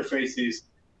SRT interfaces,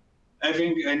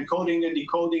 having encoding and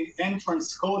decoding and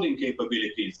transcoding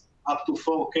capabilities up to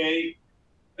 4K,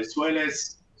 as well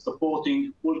as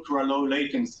supporting ultra-low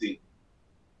latency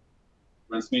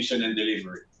transmission and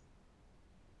delivery.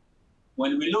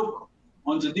 When we look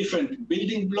on the different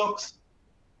building blocks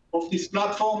of this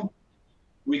platform,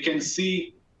 we can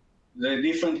see the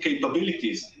different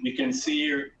capabilities. We can see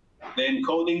here the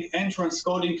encoding and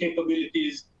transcoding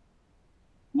capabilities,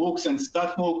 MOOCs and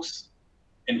StatMOOCs,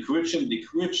 encryption,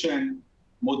 decryption,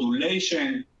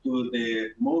 modulation to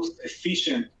the most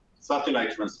efficient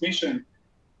satellite transmission,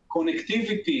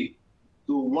 connectivity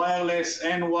to wireless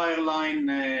and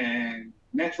wireline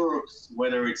networks,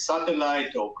 whether it's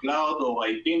satellite or cloud or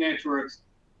IP networks,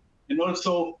 and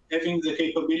also having the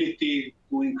capability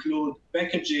to include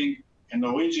packaging and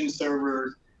origin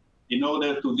servers in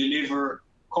order to deliver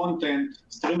content,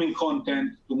 streaming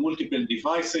content to multiple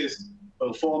devices,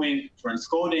 performing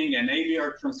transcoding and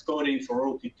AVR transcoding for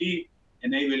OTT,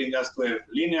 enabling us to have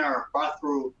linear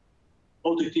pass-through,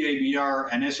 OTT AVR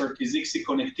and SRT ZXC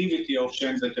connectivity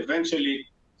options that eventually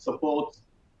support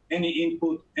any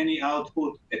input, any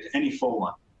output at any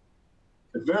format.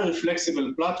 A very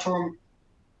flexible platform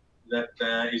that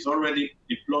is already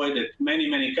deployed at many,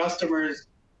 many customers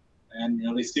and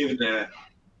received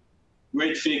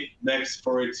great feedbacks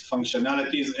for its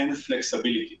functionalities and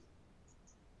flexibility.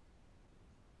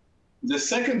 The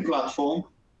second platform,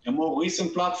 a more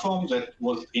recent platform that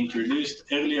was introduced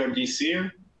earlier this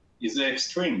year, is the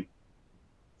Extreme.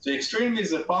 The Extreme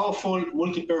is a powerful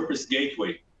multi-purpose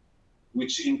gateway,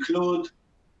 which include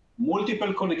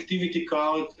multiple connectivity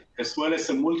cards as well as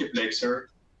a multiplexer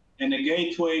and a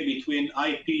gateway between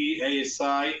IP,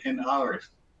 ASI, and RF.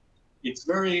 It's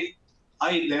very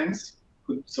high dense,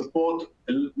 could support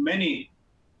many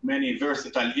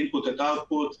versatile input and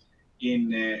output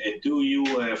in a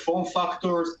 2U form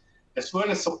factors, as well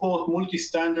as support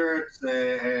multi-standards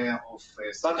of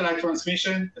satellite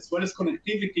transmission, as well as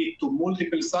connectivity to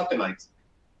multiple satellites.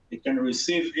 It can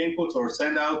receive inputs or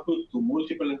send output to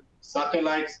multiple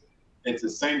satellites at the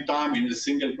same time in a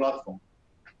single platform.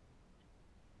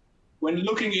 When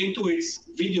looking into its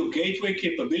video gateway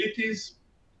capabilities,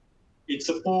 it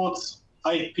supports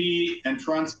IP and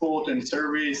transport and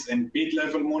service and bid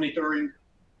level monitoring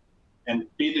and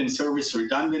bid and service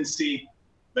redundancy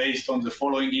based on the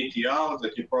following ETR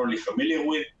that you're probably familiar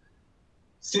with.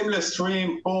 Seamless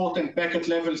stream, port and packet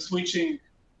level switching,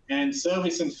 and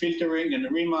service and filtering and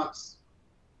Remax.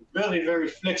 Very, very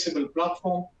flexible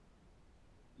platform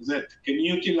that can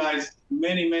utilize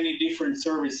many, many different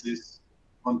services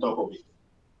on top of it.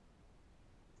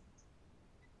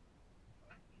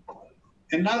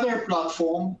 Another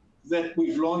platform that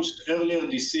we've launched earlier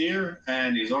this year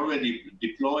and is already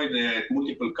deployed at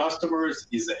multiple customers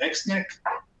is the XNET,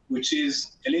 which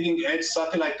is a leading edge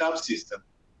satellite hub system.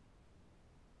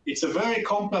 It's a very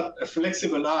compact,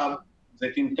 flexible hub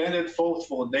that intended both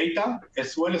for data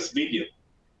as well as video.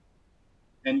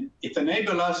 And it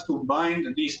enables us to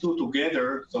bind these two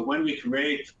together, so when we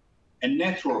create a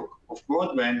network of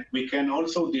broadband, we can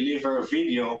also deliver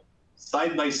video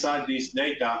side by side this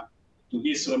data to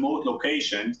these remote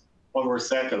locations over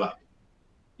satellite.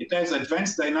 It has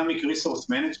advanced dynamic resource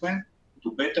management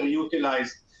to better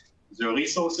utilize the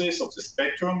resources of the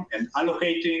spectrum and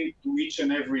allocating to each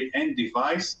and every end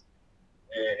device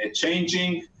a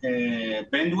changing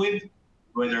bandwidth,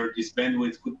 whether this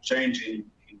bandwidth could change in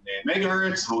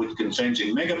megahertz, or it can change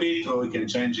in megabit, or it can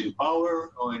change in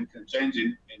power, or it can change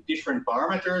in different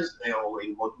parameters, or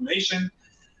in modulation,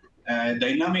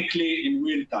 dynamically in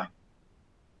real time.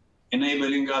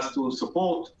 enabling us to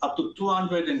support up to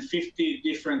 250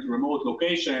 different remote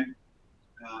locations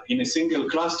in a single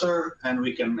cluster, and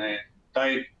we can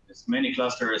tie as many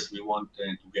clusters as we want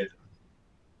together.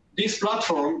 This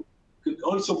platform could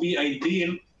also be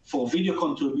ideal for video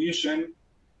contribution,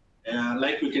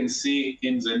 like we can see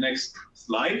in the next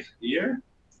slide here,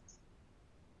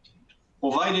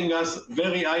 providing us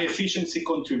very high efficiency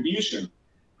contribution,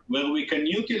 where we can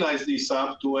utilize this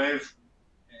hub to have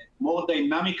more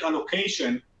dynamic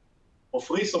allocation of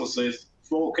resources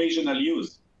for occasional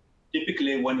use.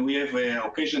 Typically, when we have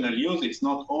occasional use, it's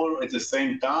not all at the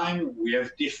same time. We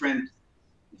have different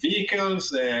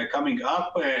vehicles coming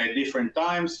up at different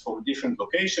times for different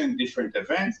locations, different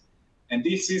events. And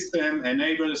this system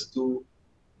enables to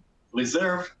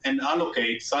reserve and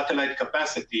allocate satellite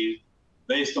capacity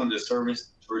based on the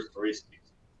service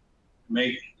characteristics,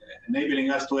 enabling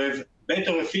us to have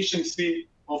better efficiency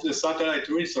of the satellite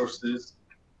resources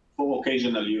for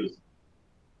occasional use.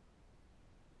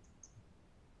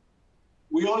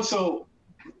 We also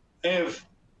have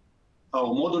our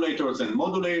modulators and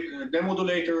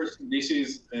demodulators. This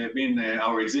has been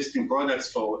our existing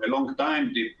products for a long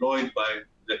time, deployed by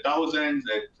the thousands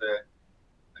at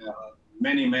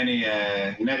many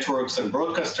networks and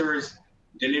broadcasters,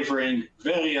 delivering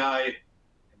very high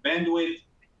bandwidth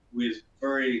with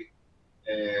very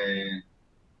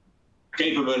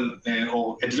capable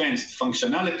or advanced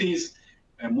functionalities,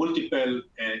 multiple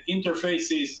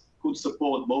interfaces, could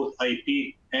support both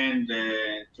IP and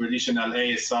traditional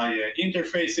ASI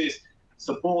interfaces,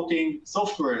 supporting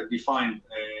software-defined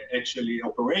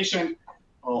operation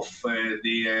of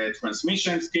the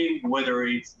transmission scheme, whether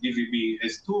it's DVB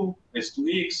S2,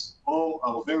 S2X, or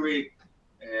our very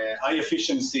high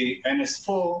efficiency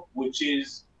NS4, which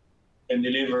can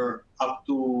deliver up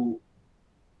to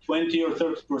 20 or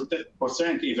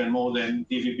 30% even more than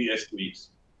DVB S2X.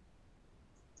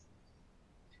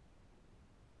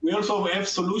 We also have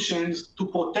solutions to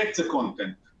protect the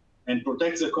content, and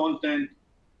protect the content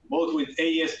both with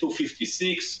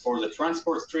AES-256 for the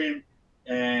transport stream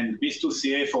and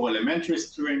BIS2CA for elementary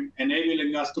stream,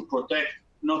 enabling us to protect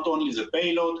not only the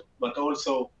payload, but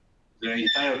also the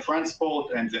entire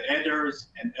transport and the headers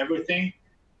and everything.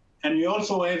 And we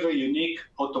also have a unique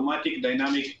automatic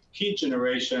dynamic key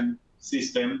generation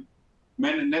system,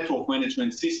 network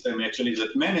management system actually,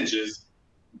 that manages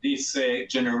this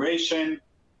generation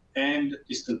and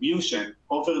distribution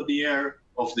over the air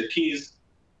of the keys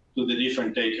to the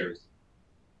different takers.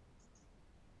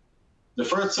 The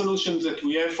first solution that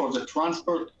we have for the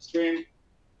transport stream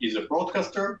is a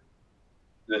broadcaster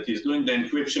that is doing the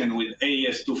encryption with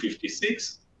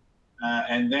AES-256,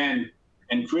 and then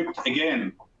encrypt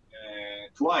again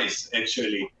twice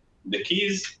actually the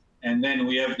keys, and then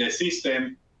we have the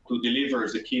system to deliver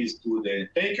the keys to the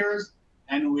takers,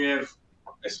 and we have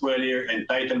as well here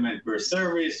entitlement per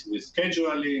service with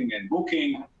scheduling and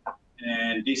booking,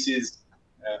 and this is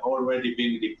already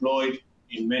being deployed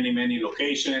in many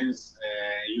locations,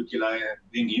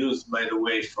 being used, by the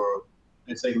way, for,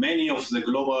 let's say, many of the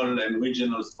global and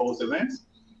regional sports events.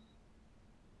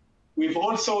 We've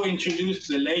also introduced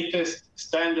the latest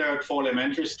standard for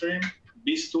elementary stream,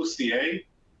 BIS2CA.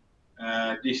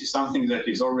 This is something that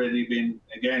has already been,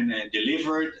 again,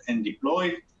 delivered and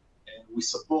deployed. We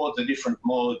support the different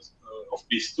modes of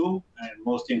BIS2, and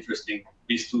most interesting,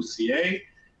 BIS2CA,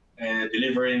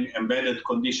 delivering embedded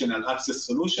conditional access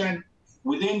solution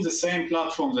within the same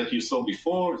platform that you saw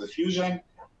before, the Fusion,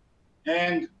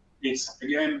 and it's,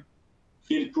 again,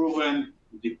 field proven,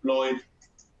 deployed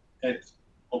at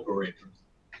operators.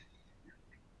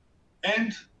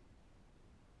 And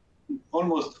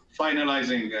almost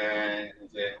finalizing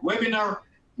the webinar,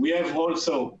 we have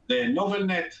also the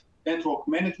NOVELNet network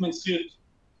management suite,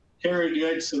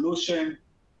 carrier-grade solution,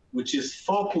 which is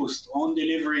focused on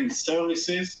delivering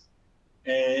services.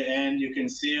 And you can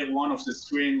see one of the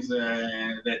screens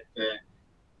that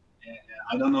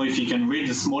I don't know if you can read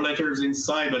the small letters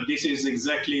inside, but this is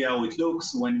exactly how it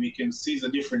looks when we can see the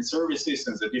different services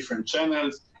and the different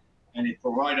channels, and it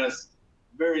provides us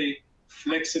very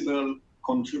flexible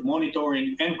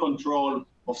monitoring and control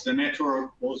of the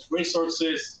network, both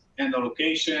resources and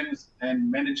allocations and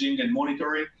managing and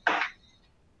monitoring,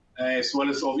 as well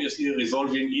as obviously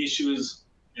resolving issues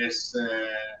as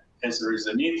there is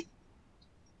a need.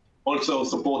 Also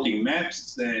supporting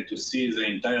maps to see the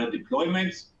entire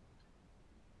deployments.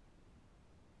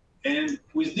 And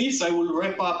with this, I will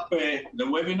wrap up the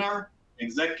webinar,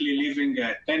 exactly leaving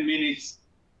 10 minutes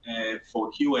for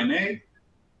Q&A.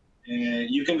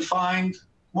 You can find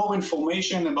more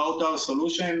information about our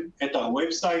solution at our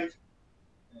website,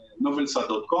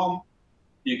 novelsat.com.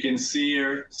 You can see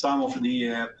here some of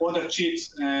the product sheets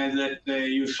that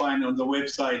you find on the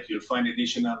website. You'll find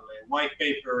additional white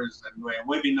papers and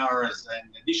webinars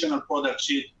and additional product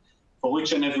sheet for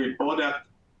each and every product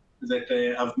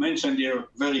that I've mentioned here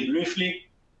very briefly.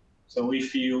 So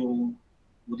if you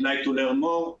would like to learn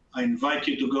more, I invite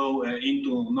you to go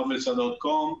into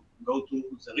NOVELSAT.com, go to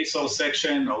the resource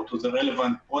section or to the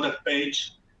relevant product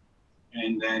page,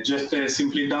 and just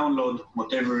simply download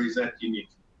whatever is that you need.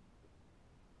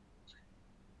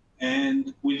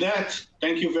 And with that,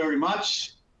 thank you very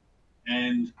much.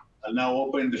 And I'll now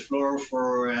open the floor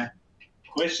for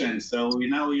questions. So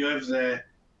now you have the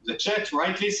chat,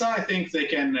 right, Lisa? I think they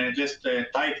can just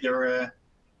type their...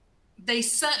 They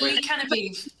certainly can,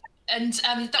 Aviv. And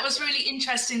that was really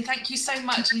interesting. Thank you so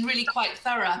much, and really quite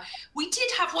thorough. We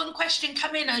did have one question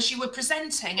come in as you were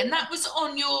presenting, and that was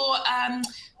on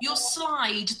your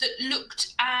slide that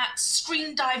looked at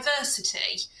screen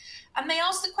diversity. And they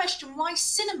asked the question, why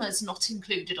cinema's not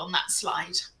included on that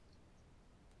slide?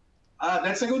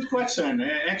 That's a good question.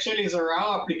 Actually, there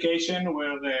are applications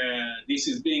where this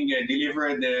is being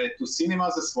delivered to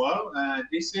cinemas as well.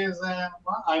 This is,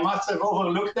 well, I must have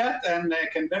overlooked that, and I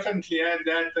can definitely add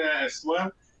that as well.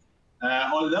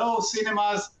 Although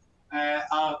cinemas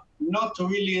are not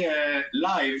really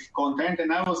live content,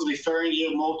 and I was referring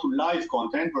here more to live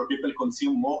content, where people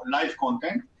consume more live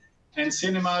content, and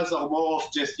cinemas are more of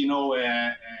just, you know,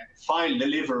 file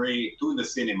delivery to the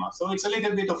cinema. So it's a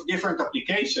little bit of different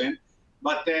application.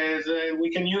 But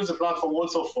we can use the platform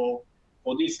also for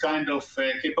these kind of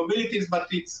capabilities. But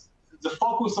it's the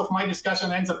focus of my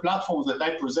discussion and the platforms that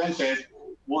I presented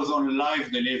was on live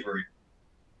delivery.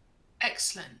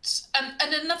 Excellent.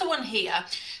 And another one here.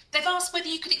 They've asked whether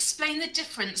you could explain the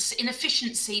difference in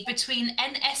efficiency between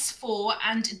NS4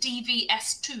 and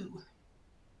DVS2.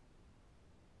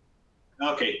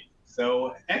 Okay.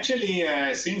 So actually,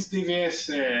 since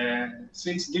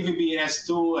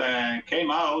DVB-S2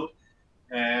 came out,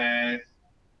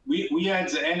 we had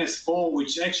the NS4,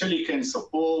 which actually can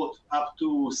support up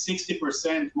to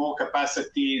 60% more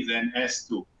capacity than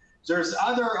S2. There's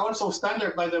other also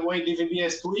standard, by the way,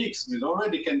 DVB-S2X, which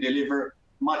already can deliver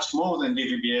much more than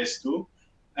DVB-S2.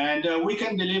 And we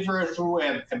can deliver through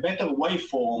a better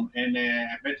waveform and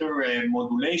a better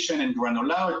modulation and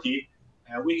granularity.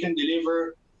 We can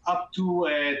deliver up to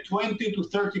 20 to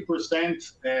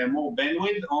 30% more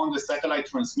bandwidth on the satellite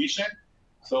transmission.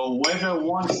 So whoever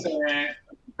wants to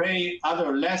pay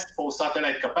either less for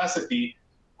satellite capacity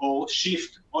or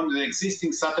shift on the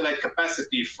existing satellite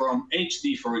capacity from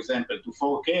HD, for example, to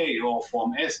 4K, or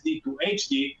from SD to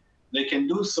HD, they can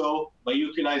do so by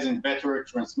utilizing better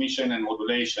transmission and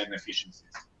modulation efficiencies.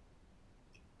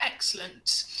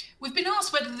 Excellent. We've been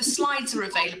asked whether the slides are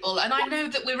available, and I know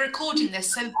that we're recording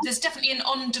this, so there's definitely an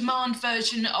on-demand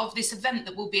version of this event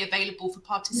that will be available for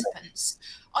participants.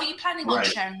 Are you planning on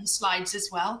sharing the slides as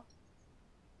well?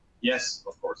 Yes,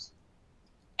 of course.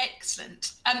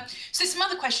 Excellent. So some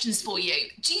other questions for you.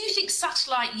 Do you think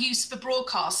satellite use for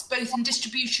broadcast, both in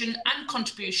distribution and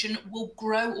contribution, will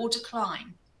grow or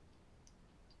decline?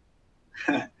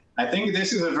 I think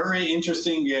this is a very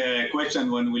interesting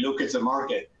question when we look at the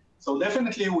market. So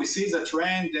definitely we see the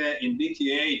trend in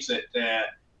DTH that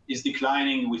is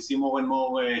declining. We see more and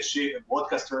more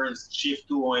broadcasters shift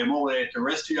to a more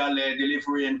terrestrial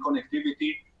delivery and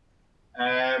connectivity.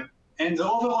 And the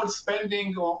overall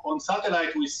spending on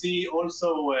satellite we see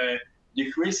also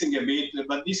decreasing a bit,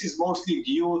 but this is mostly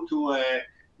due to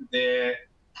the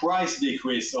price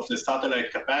decrease of the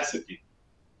satellite capacity.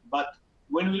 But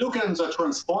when we look at the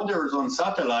transponders on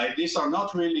satellite, these are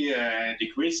not really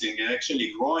decreasing, they're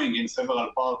actually growing in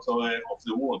several parts of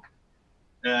the world.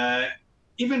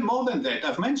 Even more than that,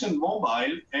 I've mentioned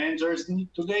mobile, and there's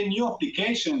today new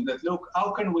applications that look,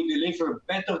 how can we deliver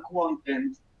better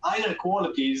content, higher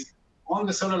qualities on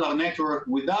the cellular network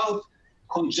without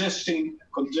congesting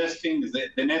the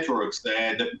networks,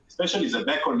 especially the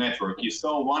backhaul network. You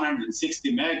saw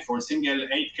 160 meg for a single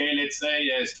 8K, let's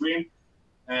say, stream.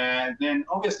 Then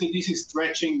obviously this is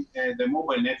stretching the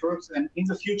mobile networks. And in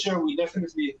the future, we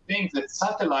definitely think that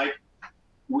satellite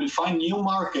will find new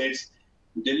markets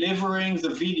delivering the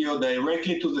video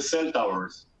directly to the cell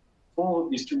towers for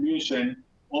distribution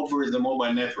over the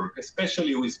mobile network,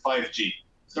 especially with 5G.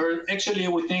 So actually,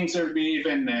 we think there'll be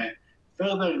even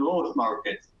further growth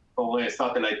markets for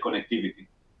satellite connectivity.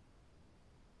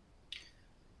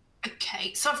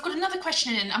 Okay, so I've got another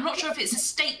question in. I'm not sure if it's a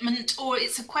statement or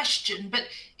it's a question, but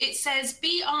it says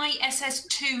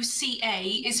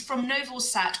BISS2CA is from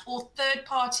NOVELSAT or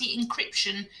third-party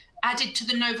encryption added to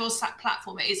the NOVELSAT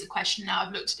platform. It is a question now.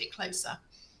 I've looked at it closer.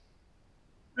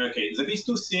 Okay, the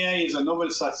BISS2CA is a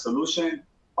NOVELSAT solution.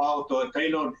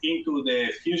 tailored into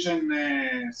the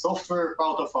Fusion software,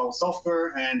 part of our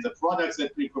software, and the products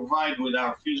that we provide with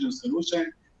our Fusion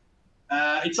solution.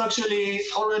 It's actually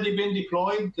already been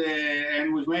deployed,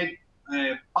 and we've made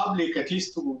public at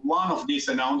least one of these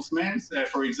announcements.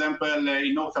 For example,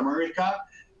 in North America,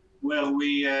 where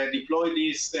we deploy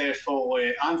this for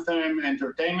Anthem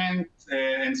Entertainment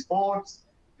and Sports,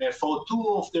 for two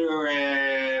of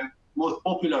their most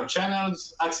popular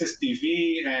channels, Access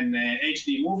TV and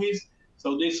HD Movies.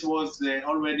 So this was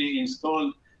already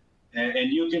installed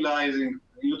and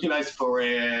utilized for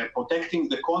protecting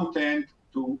the content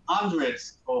to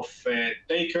hundreds of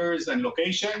takers and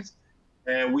locations.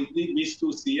 We did this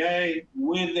to CA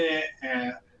with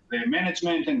the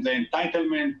management and the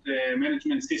entitlement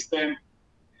management system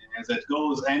that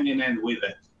goes hand in hand with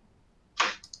it.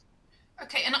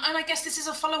 Okay, and I guess this is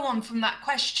a follow-on from that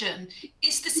question.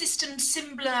 Is the system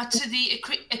similar to the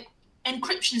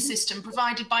encryption system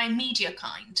provided by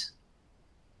MediaKind?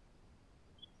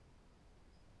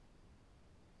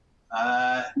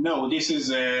 No, this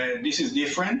is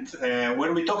different.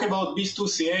 When we talk about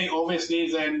BIS2CA,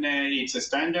 obviously, then it's a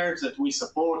standard that we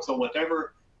support. So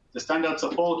whatever the standard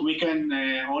support, we can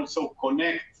also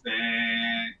connect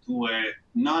to a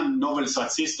non-NOVELSAT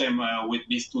system with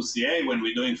BIS2CA. When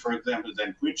we're doing, for example, the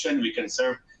encryption, we can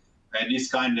serve this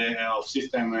kind of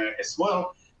system as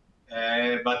well.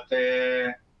 But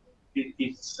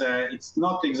it's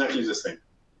not exactly the same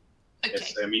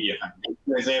as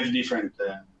MediaKind. They have different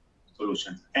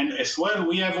solutions. And as well,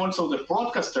 we have also the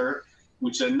broadcaster,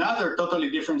 which is another totally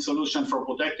different solution for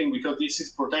protecting, because this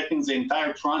is protecting the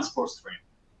entire transport stream.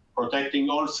 Protecting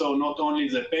also not only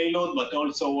the payload, but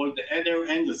also all the header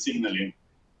and the signaling,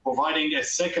 providing a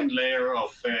second layer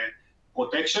of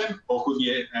protection, or could be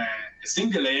a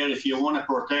single layer if you want to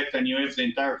protect and you have the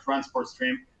entire transport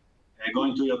stream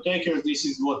going to your takers. This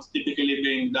is what's typically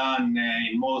being done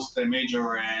in most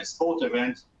major sport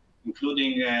events,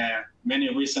 including many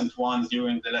recent ones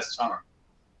during the last summer.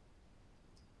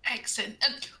 Excellent.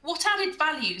 And what added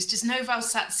values does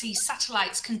NOVELSAT see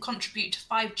satellites can contribute to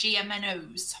 5G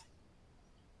MNOs?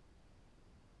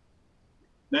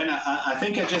 Then I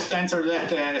think I just answered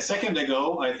that a second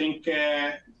ago. I think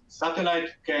satellite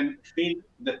can feed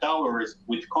the towers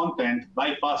with content,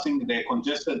 bypassing the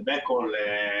congested backhaul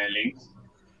links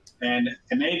and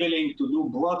enabling to do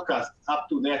broadcast up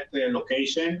to that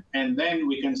location. And then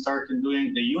we can start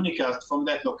doing the unicast from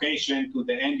that location to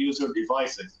the end user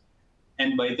devices.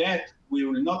 And by that, we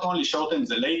will not only shorten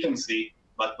the latency,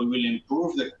 but we will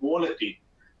improve the quality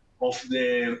of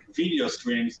the video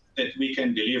streams that we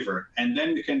can deliver. And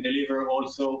then we can deliver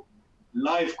also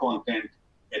live content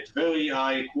at very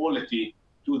high quality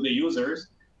to the users.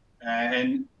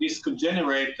 And this could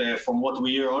generate, from what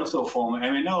we hear also from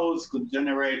MNOs, could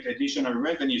generate additional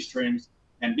revenue streams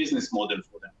and business model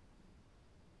for them.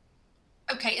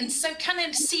 Okay, and so can a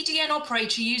CDN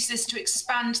operator use this to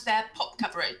expand their POP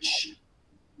coverage?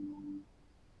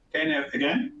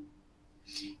 Again?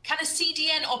 Can a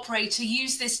CDN operator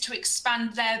use this to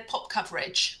expand their POP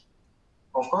coverage?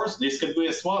 Of course, this could be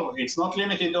as well. It's not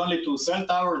limited only to cell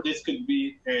tower. This could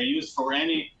be used for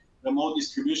any remote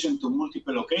distribution to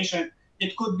multiple locations.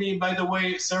 It could be, by the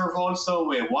way, serve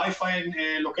also a Wi-Fi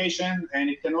location, and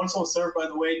it can also serve, by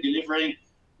the way, delivering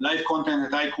live content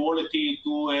at high quality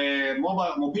to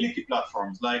mobility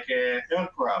platforms like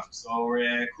aircrafts or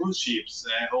cruise ships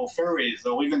or ferries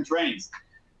or even trains.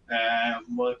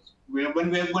 But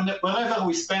whenever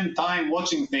we spend time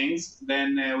watching things,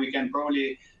 then we can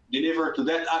probably deliver to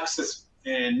that access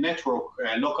network,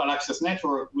 local access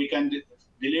network. We can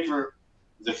deliver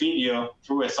the video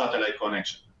through a satellite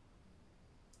connection.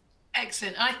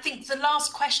 Excellent. I think the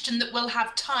last question that we'll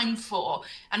have time for,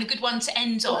 and a good one to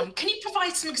end on, can you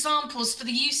provide some examples for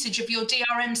the usage of your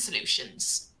DRM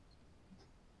solutions?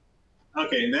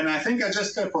 Okay, then I think I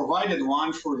just provided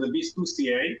one for the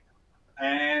BIS2CA.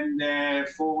 And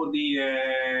for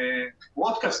the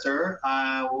broadcaster,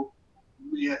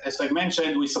 as I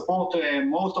mentioned, we support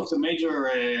most of the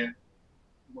major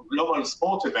global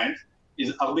sports events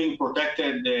are being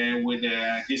protected with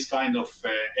this kind of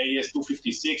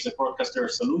AES-256, a broadcaster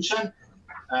solution.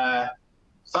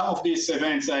 Some of these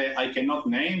events I cannot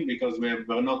name because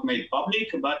were not made public,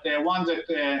 but one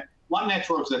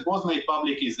network that was made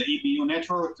public is the EBU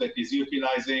network that is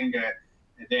utilizing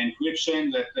the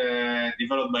encryption that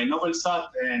developed by NOVELSAT,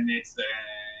 and it's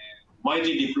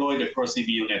widely deployed across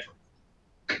EBU network.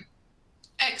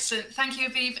 Excellent. Excellent. Thank you,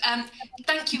 Aviv.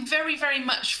 Thank you very, very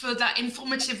much for that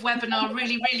informative webinar.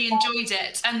 Really, really enjoyed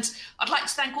it. And I'd like to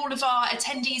thank all of our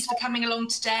attendees for coming along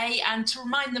today, and to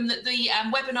remind them that the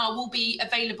webinar will be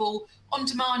available on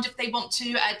demand if they want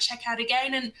to check out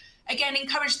again. And again,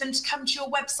 encourage them to come to your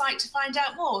website to find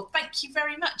out more. Thank you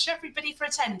very much, everybody, for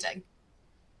attending.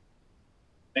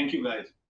 Thank you, guys.